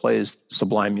person that plays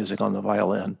sublime music on the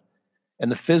violin,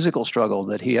 and the physical struggle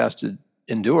that he has to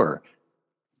endure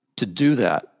to do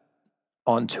that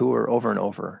on tour over and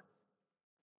over.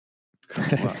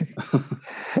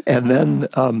 And then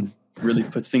really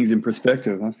puts things in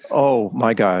perspective, huh? Oh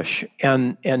my gosh.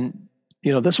 And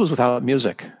this was without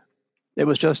music. It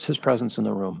was just his presence in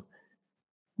the room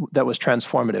that was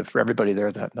transformative for everybody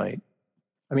there that night.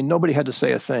 I mean, nobody had to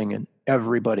say a thing, and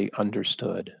everybody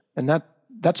understood. And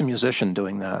that's a musician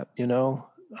doing that,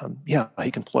 yeah,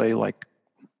 he can play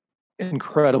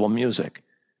incredible music,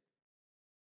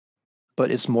 but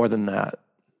it's more than that.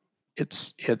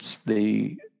 It's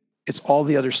all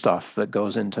the other stuff that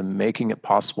goes into making it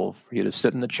possible for you to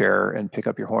sit in the chair and pick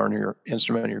up your horn or your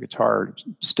instrument or your guitar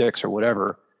sticks or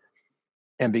whatever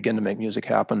and begin to make music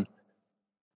happen.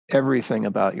 Everything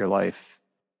about your life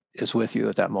is with you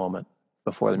at that moment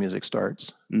before the music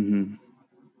starts. Mm-hmm.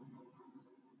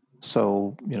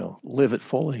 So, live it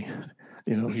fully.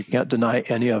 You can't deny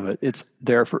any of it. It's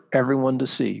there for everyone to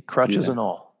see, crutches and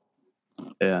all.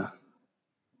 Yeah.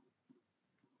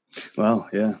 Well,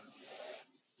 yeah.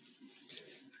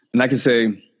 And I can say,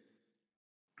 you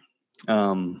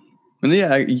kind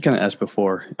of asked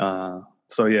before.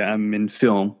 So yeah, I'm in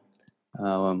film.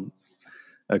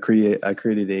 I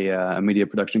created a media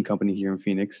production company here in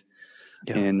Phoenix,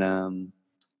 and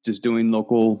just doing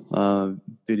local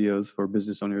videos for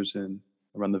business owners and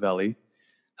around the valley.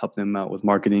 Help them out with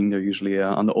marketing. They're usually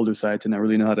on the older side to not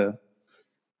really know how to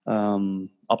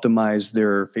optimize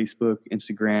their Facebook,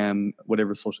 Instagram,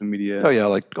 whatever social media. Oh yeah,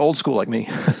 like old school like me.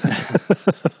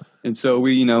 And so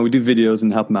we do videos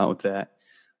and help them out with that.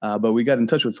 But we got in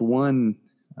touch with one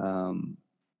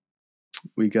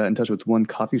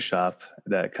coffee shop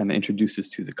that kind of introduced us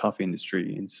to the coffee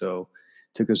industry. And so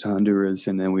took us to Honduras,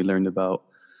 and then we learned about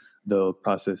the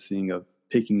processing of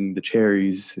picking the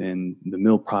cherries and the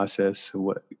mill process,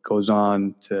 what goes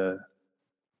on to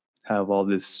have all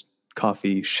this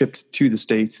coffee shipped to the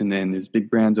States, and then there's big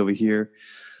brands over here.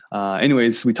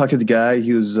 Anyways, we talked to the guy.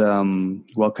 He was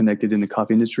well connected in the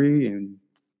coffee industry, and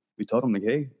we told him,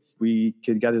 hey, if we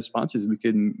could gather sponsors, we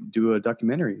could do a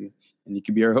documentary, and you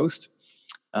could be our host.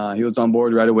 He was on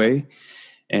board right away,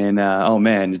 and oh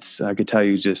man, I could tell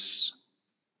you, just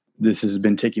this has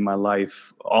been taking my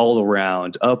life all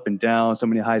around, up and down, so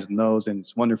many highs and lows, and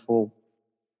it's wonderful.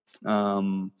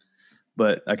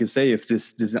 But I can say, if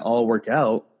this doesn't all work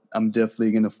out, I'm definitely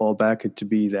going to fall back to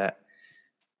be that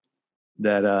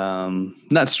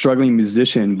not struggling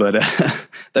musician, but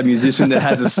that musician that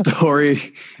has a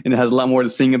story and has a lot more to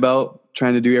sing about,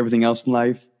 trying to do everything else in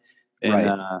life. And,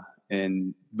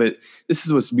 right. But this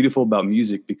is what's beautiful about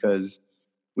music, because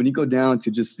when you go down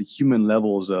to just the human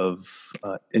levels of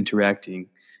interacting,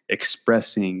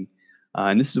 expressing.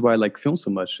 And this is why I like film so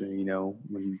much.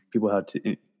 When people have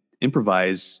to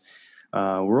improvise,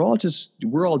 we're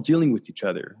all dealing with each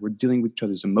other. We're dealing with each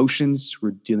other's emotions.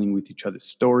 We're dealing with each other's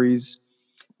stories,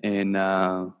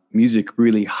 and music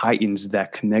really heightens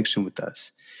that connection with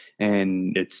us.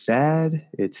 And it's sad.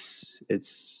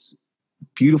 It's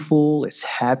beautiful. It's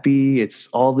happy. It's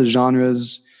all the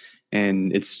genres,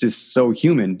 and it's just so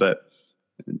human. But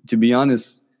to be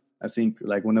honest, I think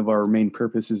like one of our main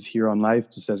purposes here on life,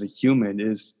 just as a human,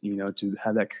 is to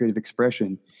have that creative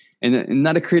expression, and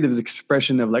not a creative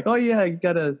expression of like, oh yeah, you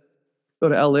gotta go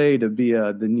to LA to be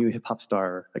the new hip hop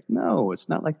star. Like, no, it's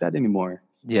not like that anymore.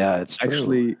 Yeah, it's true.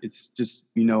 Actually, it's just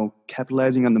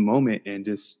capitalizing on the moment and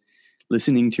just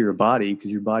listening to your body,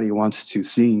 because your body wants to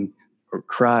sing or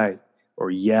cry or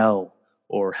yell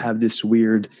or have this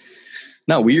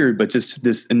not weird, but just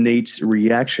this innate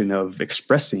reaction of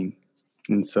expressing.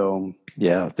 And so,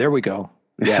 yeah, there we go.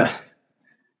 Yeah.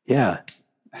 Yeah.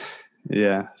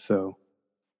 Yeah. So,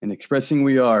 in expressing,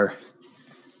 we are.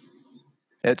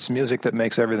 It's music that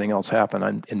makes everything else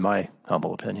happen, in my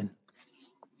humble opinion.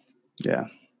 Yeah.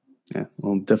 Yeah.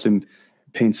 Well, definitely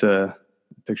paints a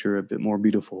picture a bit more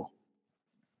beautiful.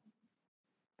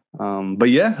 But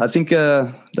yeah, I think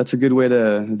that's a good way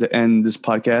to end this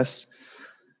podcast.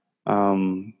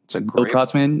 Bill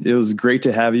Protzman, it was great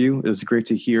to have you. It was great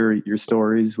to hear your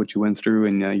stories, what you went through,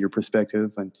 and your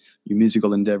perspective and your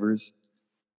musical endeavors.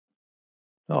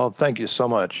 Oh, thank you so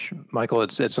much, Michael.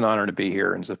 It's an honor to be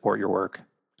here and support your work.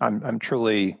 I'm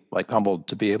truly humbled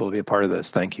to be able to be a part of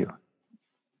this. Thank you.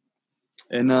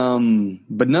 And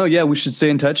but no, yeah, we should stay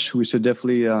in touch. We should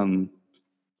definitely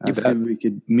see if we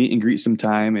could meet and greet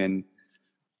sometime and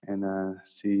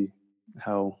see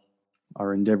how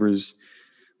our endeavors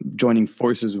joining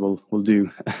forces will do.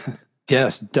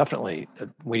 Yes, definitely.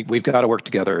 We've got to work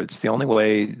together. It's the only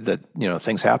way that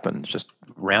things happen. It's just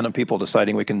random people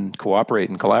deciding we can cooperate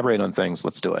and collaborate on things.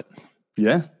 Let's do it.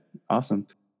 Yeah, awesome.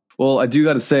 Well, I do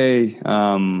got to say,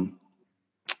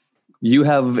 you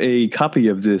have a copy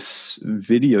of this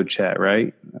video chat,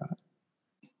 right?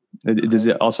 Does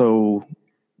it also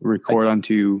record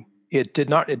onto? It did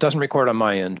not. It doesn't record on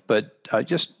my end, but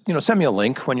just send me a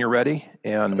link when you're ready,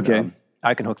 and okay.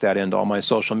 I can hook that into all my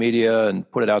social media and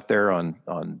put it out there on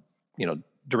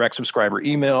direct subscriber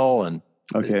email, and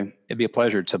okay, it'd be a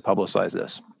pleasure to publicize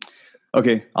this.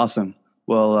 Okay, awesome.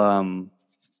 Well,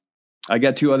 I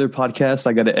got 2 other podcasts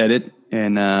I got to edit,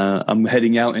 and I'm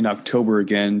heading out in October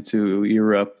again to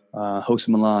Europe, host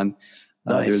Milan.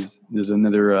 Nice. There's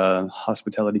another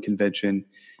hospitality convention,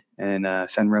 and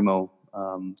San Remo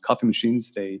coffee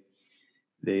machines. They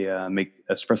make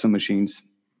espresso machines,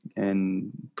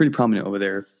 and pretty prominent over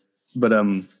there. But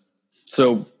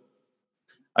so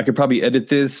I could probably edit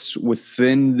this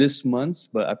within this month,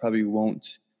 but I probably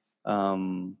won't.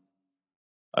 I'll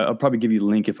probably give you the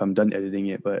link if I'm done editing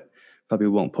it, but probably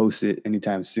won't post it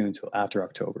anytime soon until after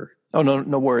October. Oh,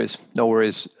 no worries. No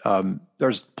worries.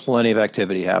 There's plenty of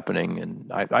activity happening,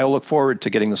 and I look forward to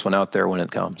getting this one out there when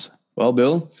it comes. Well,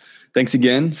 Bill, thanks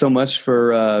again so much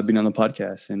for being on the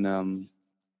podcast. And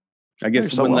I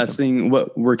guess one last thing,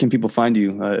 where can people find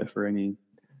you for any?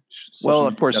 Well,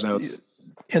 of course,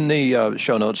 in the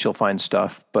show notes, you'll find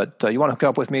stuff, but you want to hook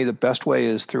up with me, the best way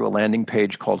is through a landing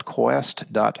page called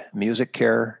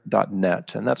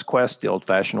quest.musiccare.net. And that's Quest the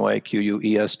old-fashioned way,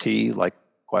 Quest, like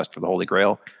Quest for the Holy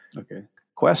Grail. Okay.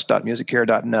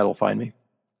 Quest.musiccare.net will find me.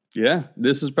 Yeah,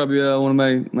 this is probably one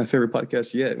of my favorite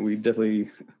podcasts yet. We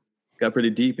definitely got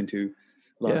pretty deep into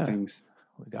a lot of things.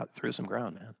 We got through some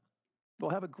ground, man.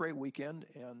 Well, have a great weekend,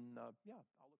 and yeah.